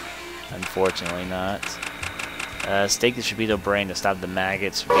map. Unfortunately not. Stake the Shibito brain to stop the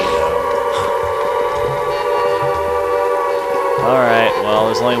maggots. Alright, well,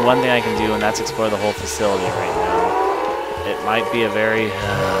 there's only one thing I can do, and that's explore the whole facility right now. It might be a very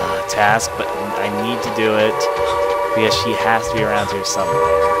task, but I need to do it because she has to be around here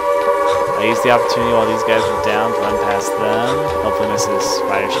somewhere. I used the opportunity while these guys were down to run past them. Hopefully Mrs.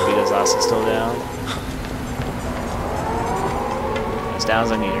 Spider Shibito's also still down. As down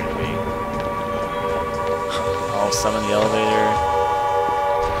as I need her to be. I'll summon the elevator.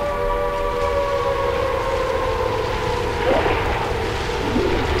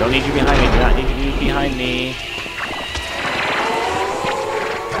 Don't need you behind me. Do not need you behind me.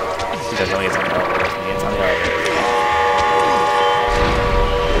 Because only it's on the elevator. It's on the elevator.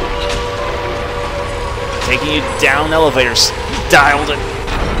 Taking you down elevators. Dialed it.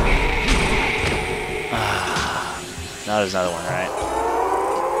 Now there's another one, right?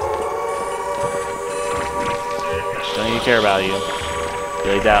 Don't even care about you.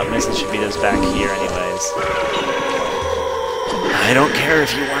 Really doubt Mrs. Shibito's back here anyways. I don't care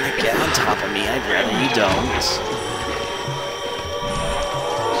if you want to get on top of me. I'd rather you don't.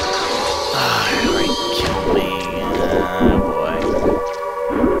 Alright, kill me. Oh boy.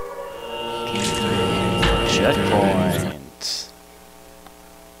 Checkpoint.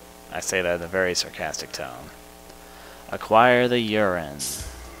 I say that in a very sarcastic tone. Acquire the urine.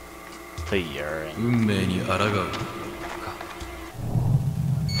 The urine.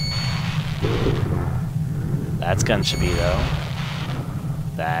 That's Gun Shibito.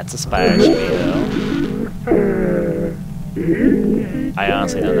 That's a Spider Shibito. I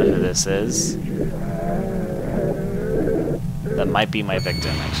honestly don't know who this is. That might be my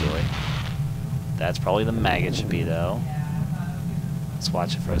victim, actually. That's probably the Maggot Shibito. Let's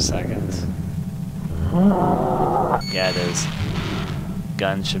watch it for a second. Yeah, it is.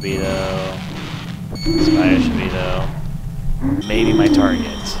 Gun Shibito. Spider Shibito. Maybe my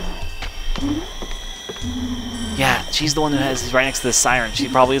target. Yeah, she's the one who is right next to the Siren. She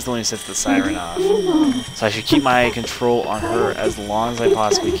probably is the one who sets the Siren off. So I should keep my control on her as long as I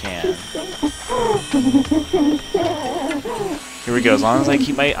possibly can. Here we go. As long as I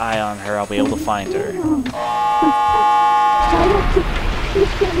keep my eye on her, I'll be able to find her.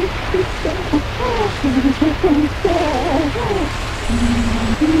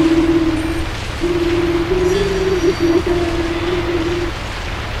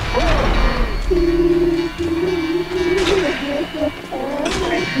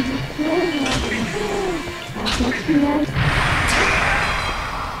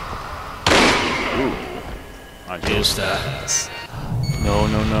 On his stats. No,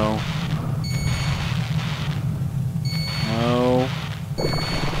 no, no. No.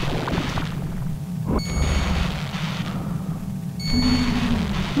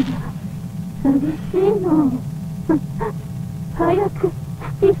 I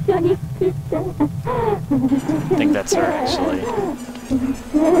think that's her, actually.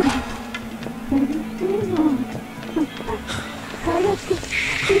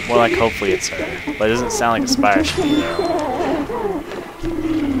 More like hopefully it's her, but it doesn't sound like a Spire should be there.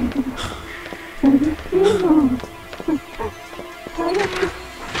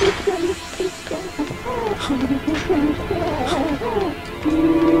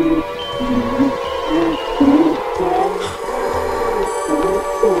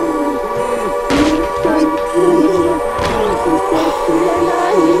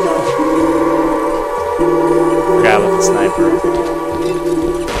 Forgot about the sniper.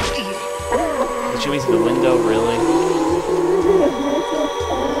 Did you mean to the window, really?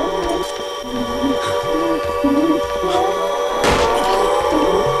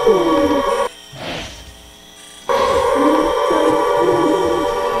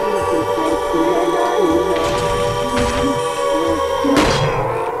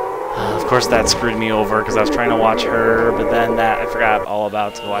 Of course that screwed me over because I was trying to watch her, but then I forgot all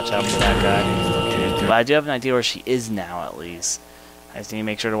about to watch out for that guy. But I do have an idea where she is now, at least. I just need to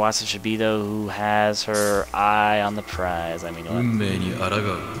make sure to watch the Shibito who has her eye on the prize. I mean, what?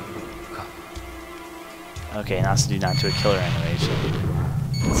 Okay, not to do not to a killer animation.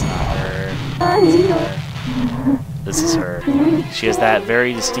 It's not her. It's not her. This is her. She has that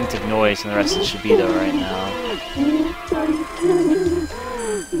very distinctive noise from the rest of the Shibito right now.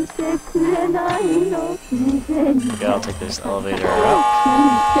 Okay, I'll take this elevator up.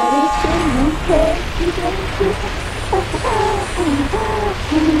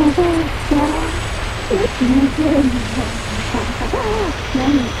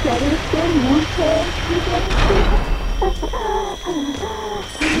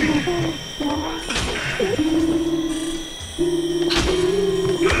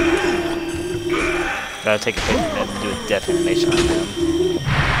 Gotta take a picture and do a death animation on him.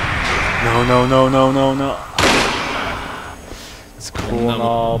 No, no, no, no, no, no. It's cool and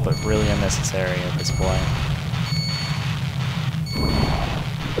all, but really unnecessary at this point.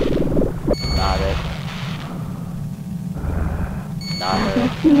 Not it. Not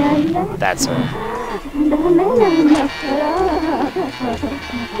her. That's her.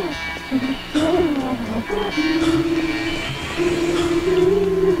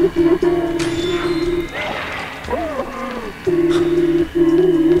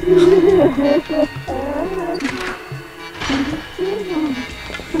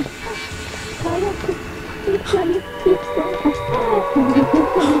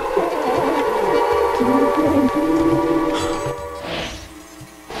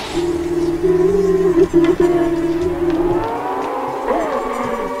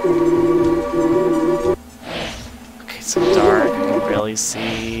 Okay, it's so dark, I can barely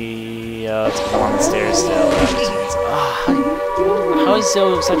see. It's on the stairs still. How is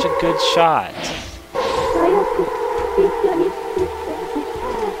Zoe such a good shot?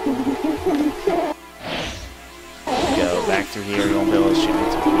 Go back through here, you won't be able to shoot me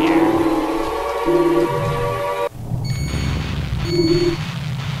through here.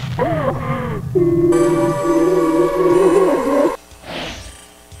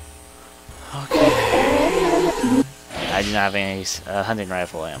 Okay. I do not have any hunting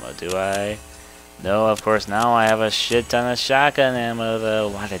rifle ammo, do I? No, of course, now I have a shit ton of shotgun ammo, though.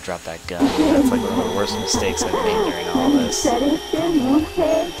 Why did I drop that gun? That's like one of the worst mistakes I've made during all this. Whatever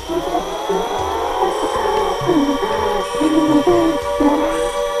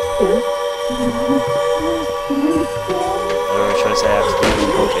choice I have to do,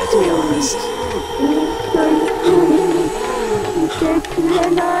 okay, to be honest.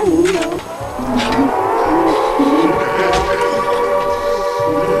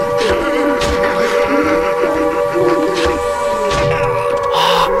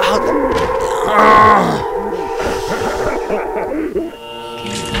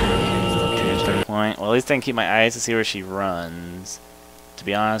 Point. Well, at least I can keep my eyes to see where she runs. To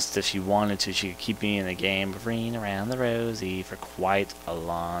be honest, if she wanted to, she could keep me in the game ringing around the rosy for quite a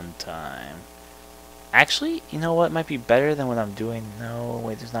long time. Actually, you know what might be better than what I'm doing? No,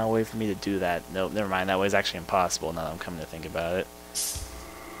 wait, there's not a way for me to do that. Nope, never mind. That way is actually impossible now that I'm coming to think about it.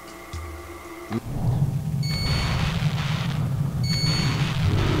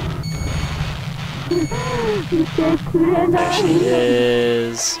 There she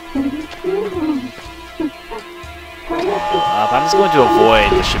is. I'm just going to avoid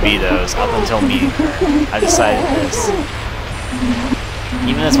the Shabitos up until meeting her. I decided this.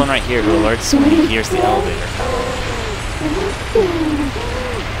 Even this one right here who alerts when he hears the elevator coming.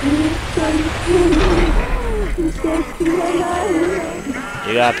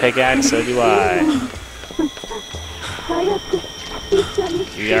 You got a pickaxe, so do I.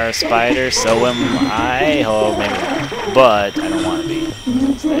 You got a spider, so am I. Oh, maybe not. But I don't want to be.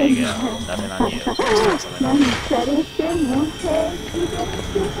 So there you go. Nothing on you. Just something on me.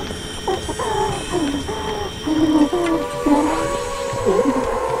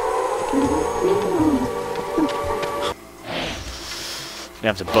 We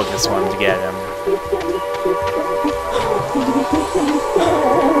have to book this one to get him.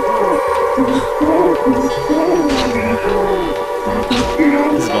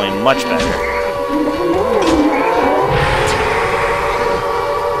 This is going much better.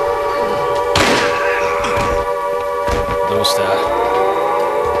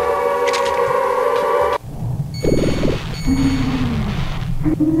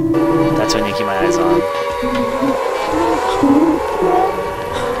 That's when you keep my eyes on.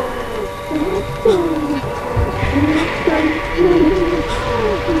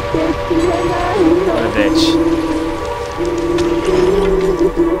 What a bitch.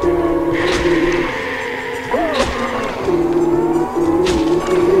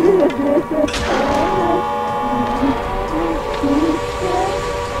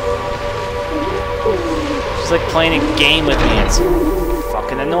 She's like playing a game with me. It's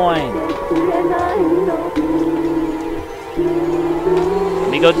fucking annoying.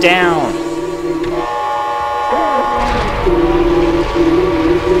 Let me go down.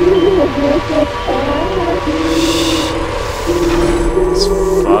 This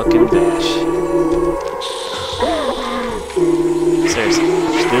fucking bitch. Seriously,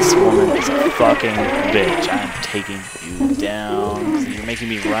 this woman is a fucking bitch. I'm taking you down. You're making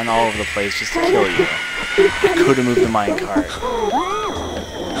me run all over the place just to kill you. I could have moved the minecart.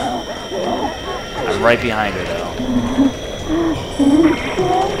 I'm right behind her, though.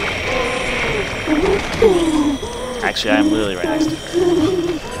 Actually, I'm literally right next to her.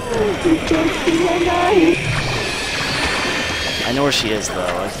 I know where she is, though.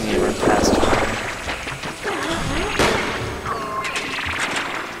 I can get run past her.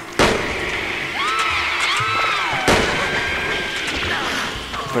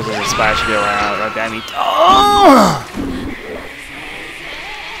 Of course, there's a spider should go around right behind me. Oh!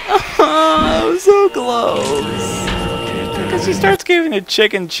 I was so close. Because she starts giving a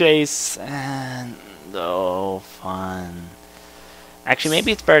chicken chase, and oh, fun. Actually,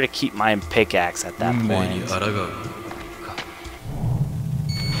 maybe it's better to keep my pickaxe at that point.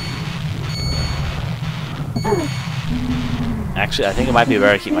 Actually, I think it might be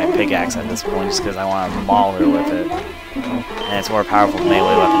better to keep my pickaxe at this point, just because I want to maul her with it. And it's a more powerful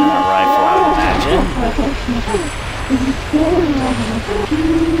melee weapon than a rifle, I would imagine.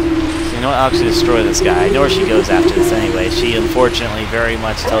 So you know what? I'll actually destroy this guy. I know where she goes after this anyway. She, unfortunately, very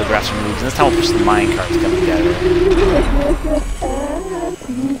much telegraphs her moves. And this time we'll push the minecart to come together.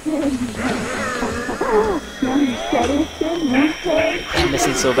 I'm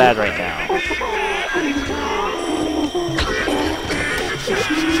missing so bad right now.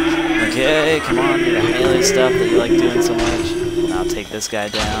 Okay, come on, do the melee stuff that you like doing so much. And I'll take this guy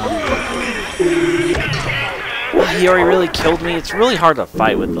down. He already really killed me. It's really hard to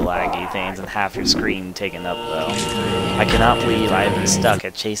fight with the laggy things and half your screen taken up, though. I cannot believe I have been stuck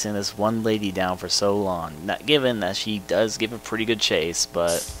at chasing this one lady down for so long. Not given that she does give a pretty good chase,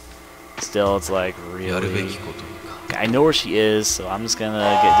 but still, it's like, really... Okay, I know where she is, so I'm just gonna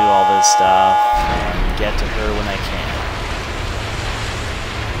do all this stuff and get to her when I can.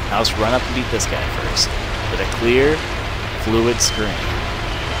 I'll just run up and beat this guy first with a clear, fluid screen.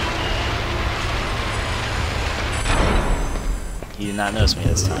 He did not notice me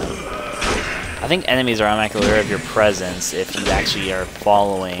this time. I think enemies are automatically aware of your presence if you actually are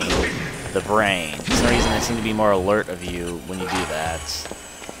following the brain. For some reason, they seem to be more alert of you when you do that.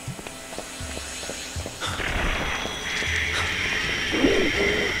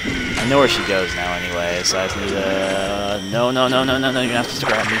 I know where she goes now anyway, so I just need to... No, you're not supposed to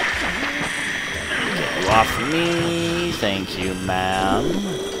grab me. Get you off me. Thank you, ma'am.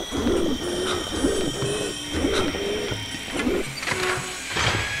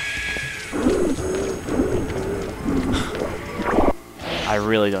 I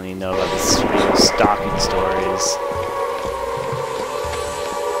really don't even know about this stalking stories.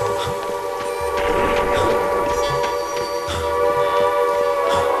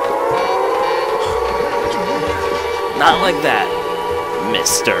 Not like that,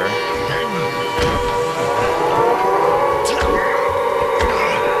 mister.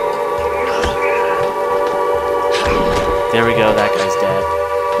 There we go, that guy's dead.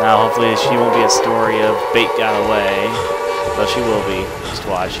 Now, hopefully she won't be a story of bait got away. Though she will be. Just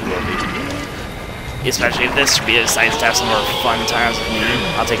watch, she will be. Especially if this decides to have some more fun times with me.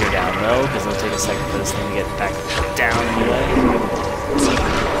 I'll take her down, though, because it'll take a second for this thing to get back down anyway.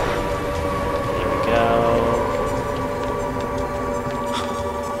 There we go.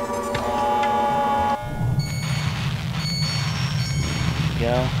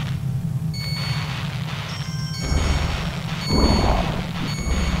 Go.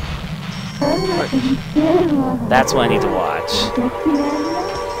 That's what I need to watch.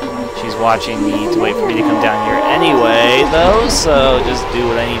 She's watching me to wait for me to come down here anyway, though, so just do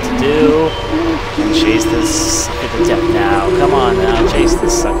what I need to do and chase this sucker to death now. Come on now, chase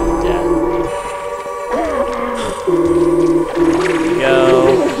this sucker to death. There we go.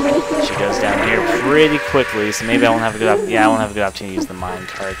 She goes down here pretty quickly, so maybe I won't have a good opportunity to use the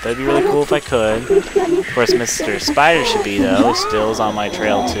minecart. That'd be really cool if I could. Of course, Mr. Spider should be, though, still is on my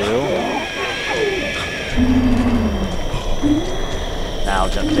trail, too. Now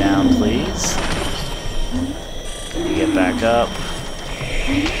jump down, please. You get back up.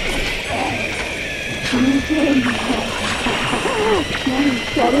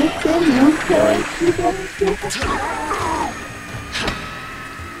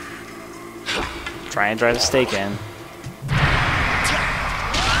 Try and drive the stake in.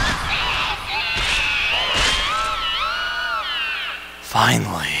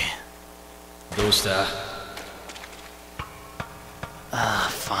 Finally.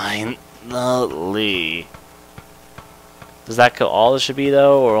 Finally. Does that kill all it should be,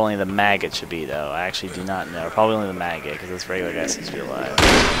 though, or only the maggot should be, though? I actually do not know. Probably only the maggot, because this regular guy seems to be alive.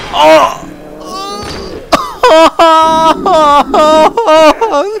 Oh!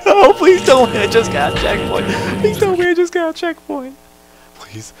 No, please tell me I just got a checkpoint. Please tell me I just got a checkpoint.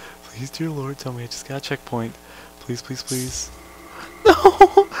 Please, please, dear Lord, tell me I just got a checkpoint. Please, please, please. No,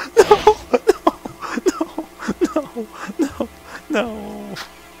 no, no, no, no, no.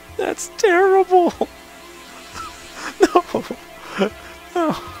 That's terrible. No,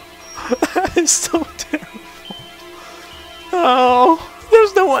 no. That is so terrible. No,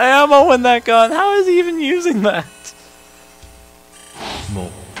 there's no ammo in that gun. How is he even using that?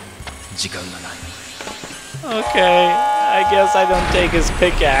 Okay, I guess I don't take his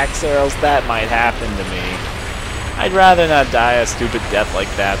pickaxe or else that might happen to me. I'd rather not die a stupid death like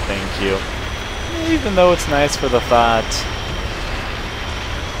that, thank you. Even though it's nice for the thought.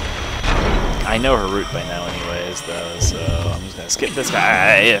 I know her route by now anyways, though, so I'm just gonna skip this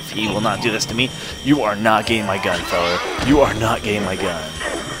guy. If he will not do this to me, you are not getting my gun, fella. You are not getting my gun.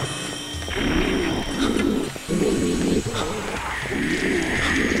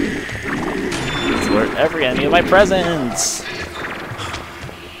 Alert every enemy of my presence!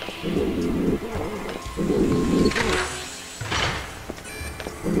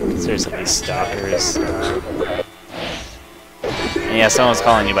 Seriously, these stalkers. And yeah, someone's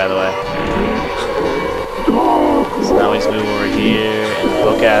calling you, by the way. So now we just move over here and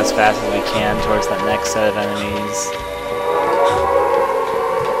book out as fast as we can towards that next set of enemies.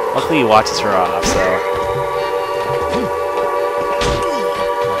 Luckily he watches her off, so...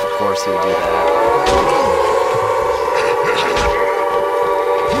 Of course he would do that.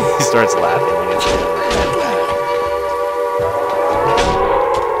 He starts laughing when he gets hit over the head with that.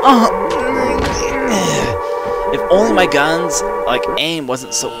 If only my gun's like aim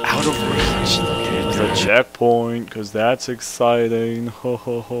wasn't so out of reach. Here's the checkpoint, cause that's exciting. Ho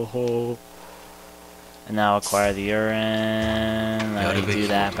ho ho ho. And now acquire the urine. I do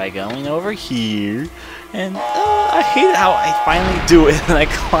that by going over here. And I hate how I finally do it and I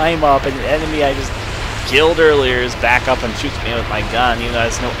climb up and the enemy I just killed earlier is back up and shoots me with my gun even though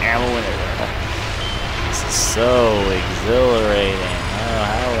there's no ammo in it. This is so exhilarating. Oh,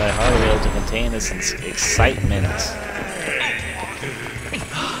 how would I hardly be able to contain this excitement?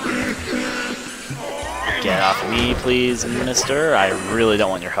 Get off me, please, mister. I really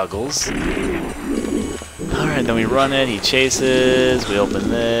don't want your huggles. Alright, then we run it, he chases, we open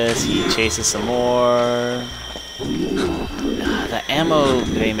this, he chases some more. The ammo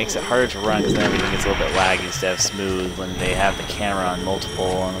today makes it harder to run because then everything gets a little bit laggy instead of smooth when they have the camera on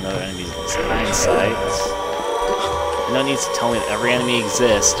multiple and another enemy's behind sight. No one needs to tell me that every enemy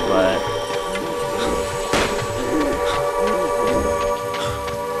exists, but...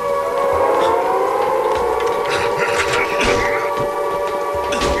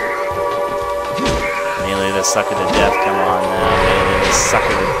 Melee this sucker to death, come on now. Melee this sucker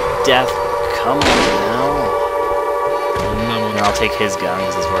to death, come on now. And I'll take his gun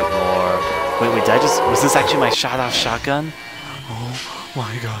because it's worth more. Wait, did I just... Was this actually my shot-off shotgun? Oh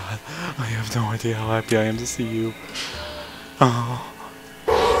my god. I have no idea how happy I am to see you. Oh.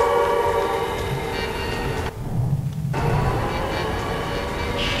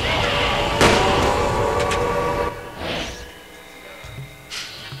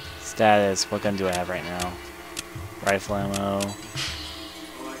 Status. What gun do I have right now? Rifle ammo.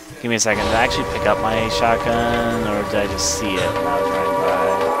 Give me a second. Did I actually pick up my shotgun, or did I just see it when I was running by?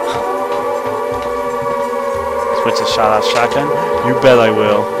 Switch to shot-off shotgun? You bet I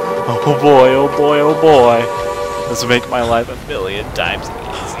will. Oh boy, oh boy, oh boy. This will make my life a million times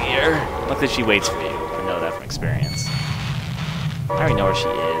easier. Luckily she waits for you. I know that from experience. I already know where she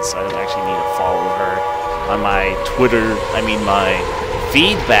is, so I don't actually need to follow her on my Twitter, my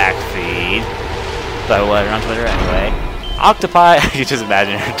feedback feed. But I will let her on Twitter anyway. Octopi, I can just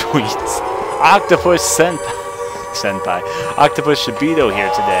imagine her tweets. Octopus Senpai. Octopus Shibito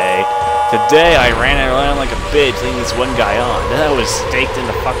here today. Today I ran around like a bitch leading this one guy on. Then I was staked in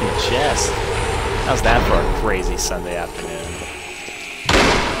the fucking chest. How's that for a crazy Sunday afternoon?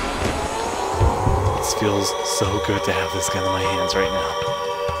 This feels so good to have this gun in my hands right now.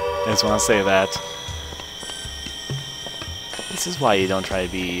 I just want to say that. This is why you don't try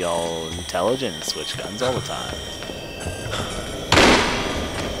to be all intelligent and switch guns all the time.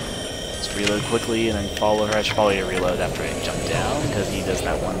 Just reload quickly and then follow her. I should probably reload after I jump down, because he does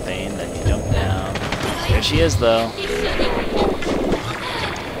that one thing, then you jump down. There she is, though.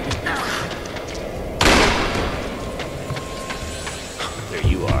 There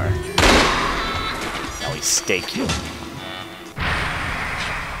you are. Now we stake you.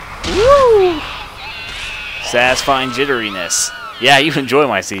 Woo! Satisfying jitteriness. Yeah, you enjoy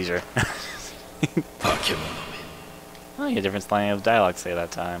my seizure. Oh, you had different slang of dialogue say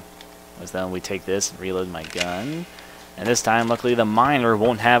that time. Because then we take this and reload my gun. And this time, luckily, the miner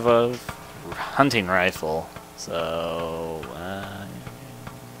won't have a hunting rifle. So,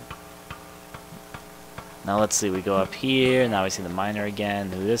 now let's see, we go up here, now we see the miner again,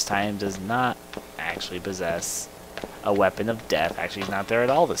 who this time does not actually possess a weapon of death. Actually, he's not there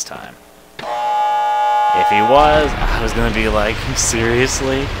at all this time. If he was, I was gonna be like,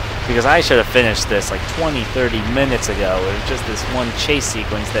 seriously? Because I should have finished this like 20, 30 minutes ago. It was just this one chase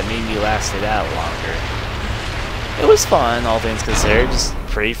sequence that made me last it out longer. It was fun, all things considered, just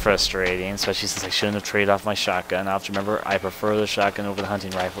pretty frustrating, especially since I shouldn't have traded off my shotgun. I have to remember, I prefer the shotgun over the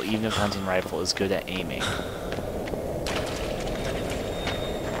hunting rifle, even if the hunting rifle is good at aiming.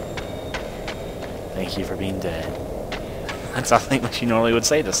 Thank you for being dead. That's something which you normally would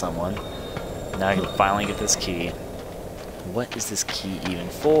say to someone. Now I can finally get this key. What is this key even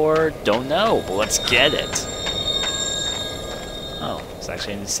for? Don't know, but let's get it. Oh, it's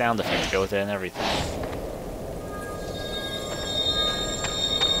actually a sound effect to go with it and everything.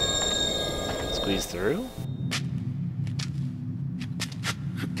 Squeeze through?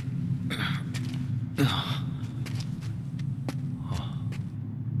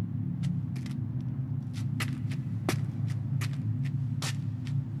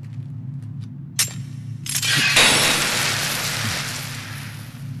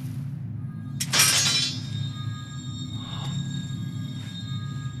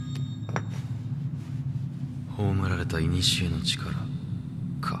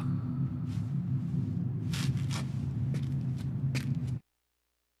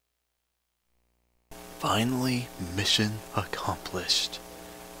 Finally, mission accomplished.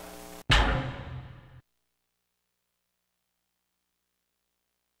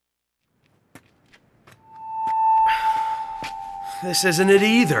 This isn't it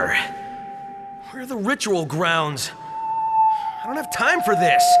either. Where are the ritual grounds? I don't have time for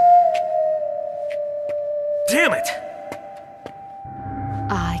this. Damn it!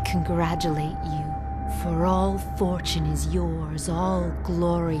 I congratulate you, for all fortune is yours, all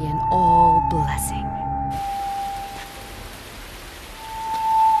glory and all blessing.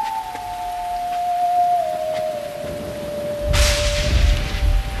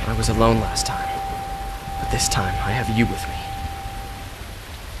 I was alone last time, but this time I have you with me.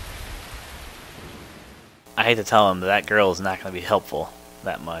 I hate to tell him that girl is not going to be helpful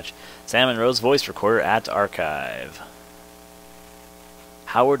that much. Sam Monroe's voice recorder at archive.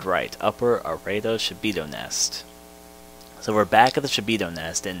 Howard Wright, Upper Aredo Shibito Nest. So we're back at the Shibito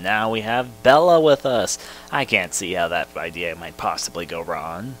Nest, and now we have Bella with us. I can't see how that idea might possibly go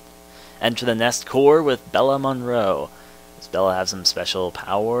wrong. Enter the nest core with Bella Monroe. Does Bella have some special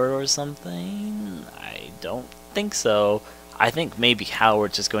power or something? I don't think so. I think maybe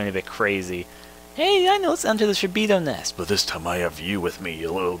Howard's just going a bit crazy. Hey, I know, let's enter the Shibito Nest. But this time I have you with me, you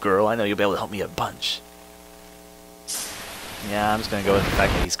little girl. I know you'll be able to help me a bunch. Yeah, I'm just going to go with the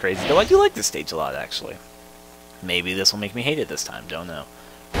fact that he's crazy. Though I do like this stage a lot, actually. Maybe this will make me hate it this time. Don't know.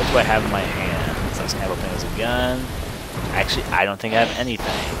 What do I have in my hand? So I was kind of opening as a gun. Actually, I don't think I have anything.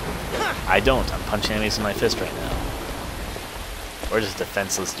 I don't. I'm punching enemies with my fist right now. We're just a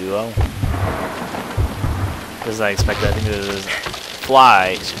defenseless duo. Just as I expected. I think there's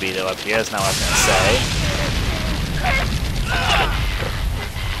fly Shibito up here. That's not what I was going to say.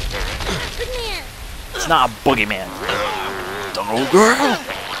 It's not a boogeyman. Don't girl.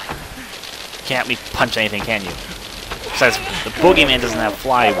 Can't me punch anything, can you? Besides, the boogeyman doesn't have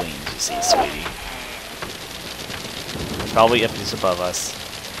fly wings, you see, sweetie. Probably up just above us.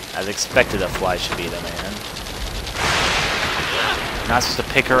 As expected, a fly Shibito, man. Not supposed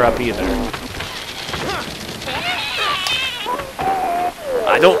to pick her up either.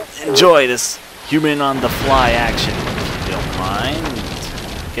 I don't enjoy this human on the fly action, if you don't mind.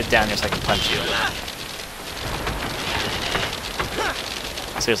 Get down here so I can punch you.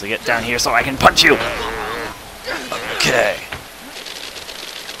 Seriously, get down here so I can punch you! Okay.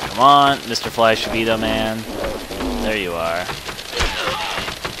 Come on, Mr. Fly Shibito man. There you are.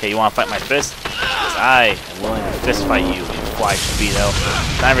 Okay, you want to fight my fist? Because I am willing to fist fight you, Fly Shibito.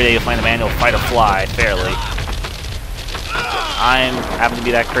 Not every day you'll find a man who'll fight a fly fairly. I happen to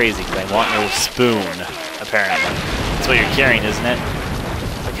be that crazy because I want your spoon, apparently. That's what you're carrying, isn't it?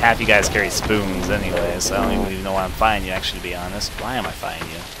 Like half you guys carry spoons anyway, so I don't even know why I'm fighting you, actually, to be honest. Why am I fighting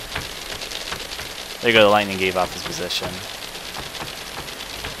you? There you go, the lightning gave off his position.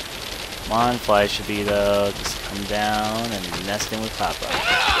 Come on, Fly Shibito, just come down and nest in with Papa.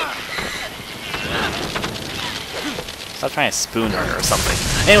 Stop trying to spoon her or something.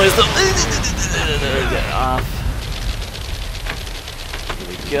 Anyways, get off. Here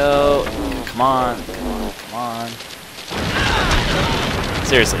we go. Come on, come on, come on.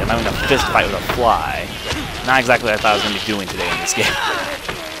 Seriously, I'm having a fist fight with a fly. Not exactly what I thought I was going to be doing today in this game.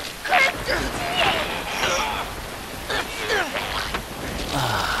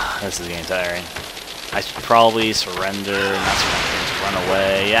 This is getting tiring. I should probably surrender, not surrender, just run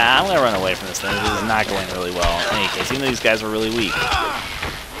away. Yeah, I'm going to run away from this thing. This is not going really well. In any case, even though these guys were really weak.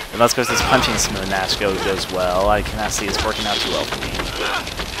 Unless, of course, this punching smash goes well. I cannot see it's working out too well for me.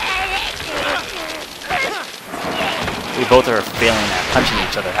 We both are failing at punching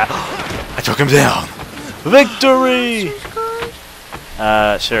each other. I took him down! Victory!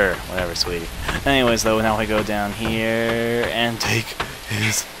 Sure. Whatever, sweetie. Anyways, though, now we go down here and take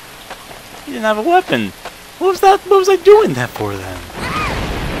his... He didn't have a weapon. What was that? What was I doing that for then?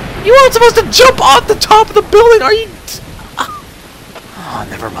 You weren't supposed to jump off the top of the building. Are you? Oh,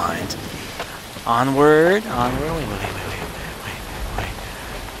 never mind. Onward, onward. Wait.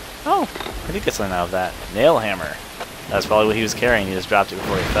 Oh, I did get something out of that. Nail hammer. That's probably what he was carrying. He just dropped it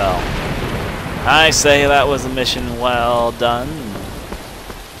before he fell. I say that was a mission well done.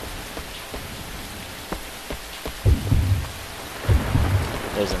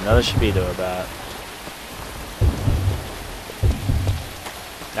 There's another Shibito about.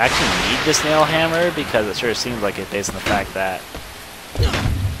 I actually need this nail hammer because it sure seems like it based on the fact that...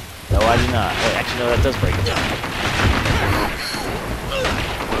 No, I do not. Wait, actually, no, that does break it down.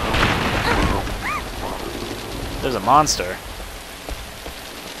 There's a monster.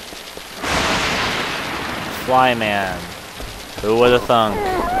 Flyman. Who would have thunk?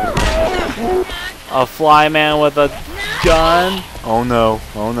 A flyman with a gun? Oh no,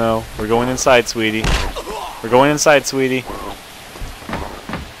 oh no. We're going inside, sweetie. We're going inside, sweetie.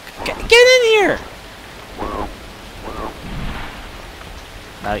 Get in here!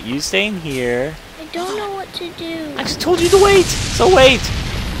 Now you stay in here. I don't know what to do. I just told you to wait! So wait!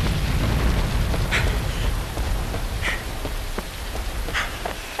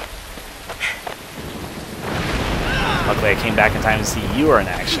 Luckily I came back in time to see you are in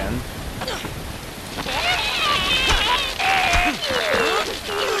action.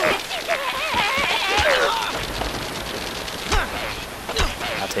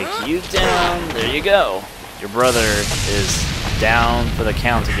 I'll take you down. There you go. Your brother is down for the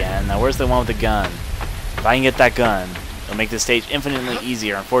count again. Now where's the one with the gun? If I can get that gun, it'll make this stage infinitely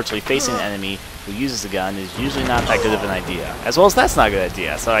easier. Unfortunately, facing an enemy who uses the gun is usually not that good of an idea. As well as that's not a good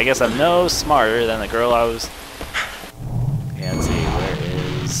idea. So I guess I'm no smarter than the girl I was... Yeah, let's see, where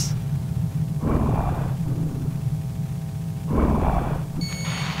is...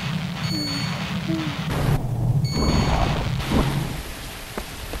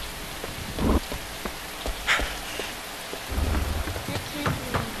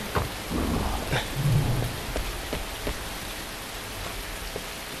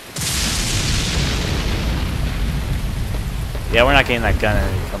 Yeah, we're not getting that gun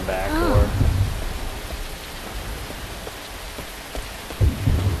and come back, or...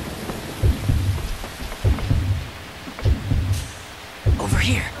 Over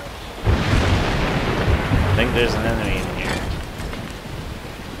here. I think there's an enemy in here.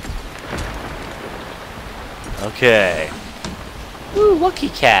 Okay. Ooh, lucky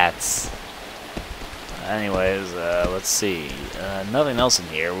cats! Anyways, let's see. Nothing else in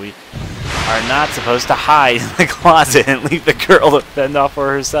here. We are not supposed to hide in the closet and leave the girl to fend off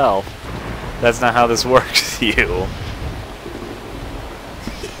for herself. That's not how this works, you.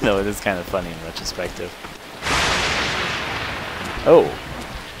 No, it is kind of funny in retrospective. Oh.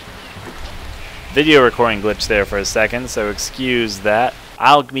 Video recording glitch there for a second, so excuse that.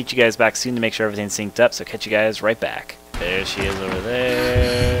 I'll meet you guys back soon to make sure everything's synced up, so catch you guys right back. There she is over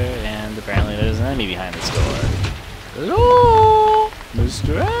there, and apparently there's an enemy behind this door. Hello,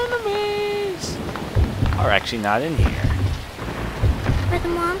 Mr. Enemies! Are actually not in here. Are the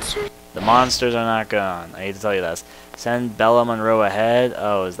monsters? The monsters are not gone. I hate to tell you this. Send Bella Monroe ahead.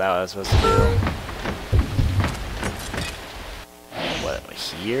 Oh, is that what I was supposed to do? What,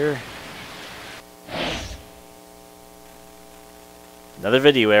 here? Another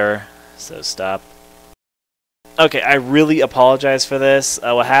video error, so stop. Okay, I really apologize for this.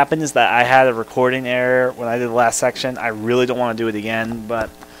 What happened is that I had a recording error when I did the last section. I really don't want to do it again, but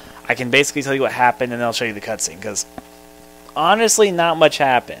I can basically tell you what happened and then I'll show you the cutscene, because honestly, not much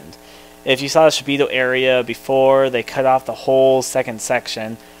happened. If you saw the Shibito area before, they cut off the whole second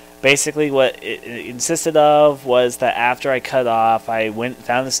section. Basically, what it insisted of was that after I cut off, I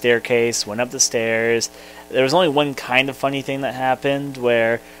found the staircase, went up the stairs. There was only one kind of funny thing that happened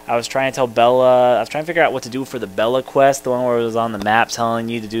where I was trying to tell Bella, I was trying to figure out what to do for the Bella quest, the one where it was on the map telling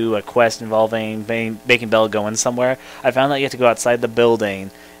you to do a quest involving making Bella go in somewhere. I found out you have to go outside the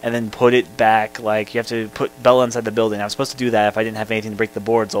building and then put it back, like you have to put Bella inside the building. I was supposed to do that if I didn't have anything to break the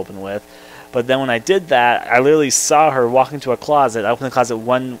boards open with. But then when I did that, I literally saw her walk into a closet. I opened the closet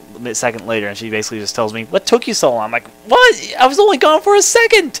 1 second later, and she basically just tells me, "What took you so long?" I'm like, "What? I was only gone for a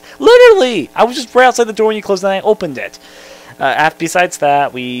second! Literally! I was just right outside the door when you closed, and I opened it." Besides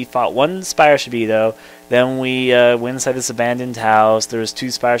that, we fought one Spire Shibito. Then we went inside this abandoned house. There was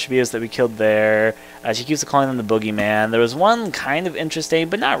 2 Spire Shibitos that we killed there. She keeps calling them the Boogeyman. There was one kind of interesting,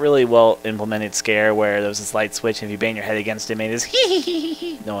 but not really well implemented scare where there was this light switch, and if you bang your head against it, it made this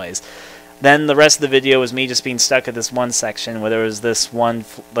hee noise. Then the rest of the video was me just being stuck at this one section where there was there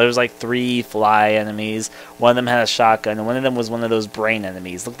was like 3 fly enemies. One of them had a shotgun, and one of them was one of those brain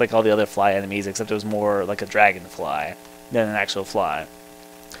enemies. Looked like all the other fly enemies, except it was more like a dragonfly than an actual fly.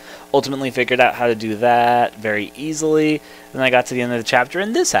 Ultimately figured out how to do that very easily. Then I got to the end of the chapter,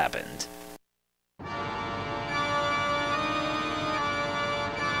 and this happened.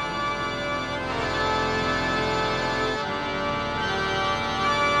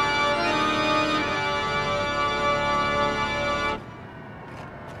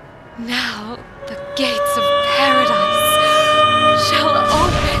 Now the gates of paradise shall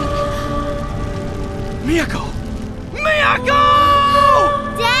open. Miyako! Miyako!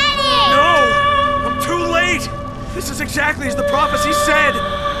 Daddy! No! I'm too late! This is exactly as the prophecy said!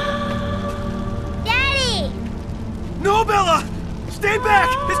 Daddy! No, Bella! Stay back!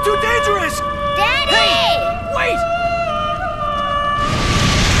 It's too dangerous! Daddy! Hey! Wait!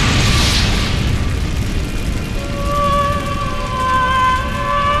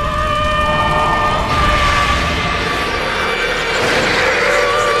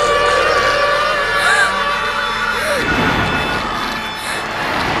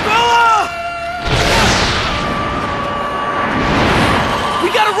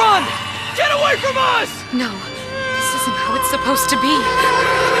 Run! Get away from us! No, this isn't how it's supposed to be.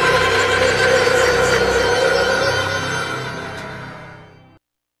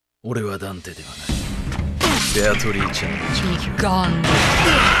 Be gone.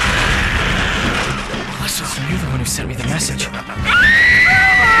 Alyssa, you're the one who sent me the message.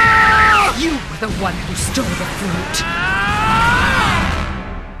 You were the one who stole the fruit.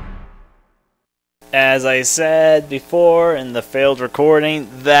 As I said before in the failed recording,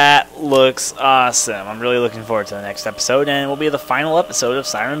 that looks awesome. I'm really looking forward to the next episode, and it will be the final episode of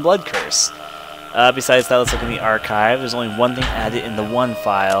Siren Blood Curse. Besides that, let's look in the archive. There's only one thing added in the one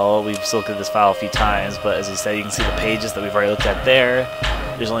file. We've still looked at this file a few times, but as I said, you can see the pages that we've already looked at there.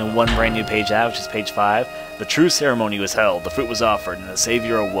 There's only one brand new page out, which is page 5. The true ceremony was held, the fruit was offered, and the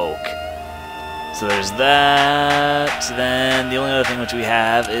Savior awoke. So there's that. Then the only other thing which we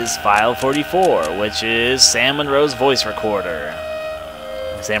have is file 44, which is Sam Monroe's voice recorder.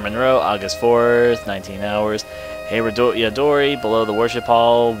 Sam Monroe, August 4th, 19 hours. Hey Yadori, below the worship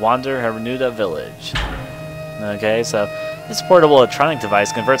hall, Wander Harunuda Village. Okay, so this portable electronic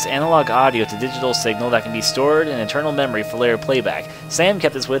device converts analog audio to digital signal that can be stored in internal memory for later playback. Sam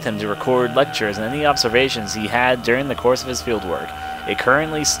kept this with him to record lectures and any observations he had during the course of his fieldwork. It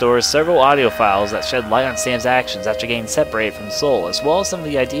currently stores several audio files that shed light on Sam's actions after getting separated from Soul, as well as some of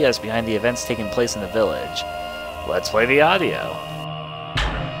the ideas behind the events taking place in the village. Let's play the audio.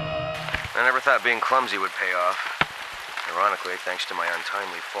 I never thought being clumsy would pay off. Ironically, thanks to my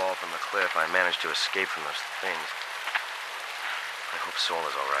untimely fall from the cliff, I managed to escape from those things. I hope Soul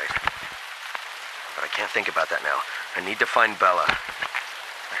is alright. But I can't think about that now. I need to find Bella.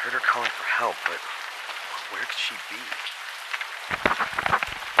 I heard her calling for help, but where could she be?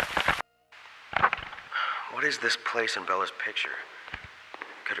 What is this place in Bella's picture?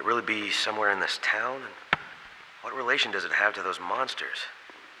 Could it really be somewhere in this town? And what relation does it have to those monsters?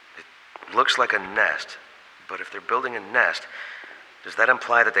 It looks like a nest, but if they're building a nest, does that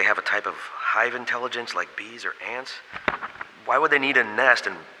imply that they have a type of hive intelligence like bees or ants? Why would they need a nest,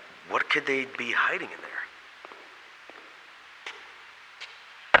 and what could they be hiding in there?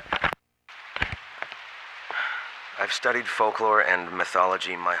 I've studied folklore and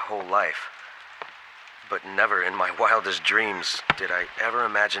mythology my whole life, but never in my wildest dreams did I ever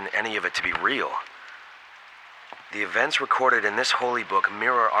imagine any of it to be real. The events recorded in this holy book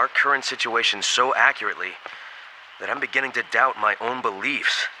mirror our current situation so accurately that I'm beginning to doubt my own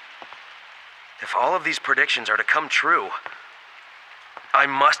beliefs. If all of these predictions are to come true, I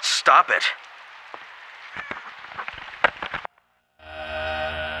must stop it.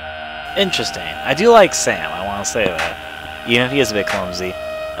 Interesting. I do like Sam, I want to say that. Even if he is a bit clumsy.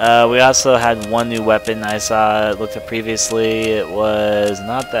 We also had one new weapon I saw, looked at previously. It was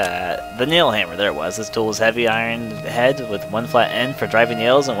not that. The nail hammer, there it was. This tool was heavy iron head with one flat end for driving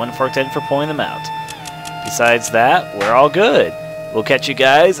nails and one forked end for pulling them out. Besides that, we're all good. We'll catch you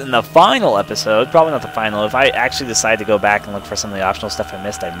guys in the final episode. Probably not the final. If I actually decide to go back and look for some of the optional stuff I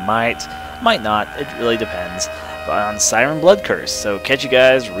missed, I might not. It really depends. But on Siren Blood Curse. So catch you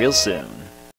guys real soon.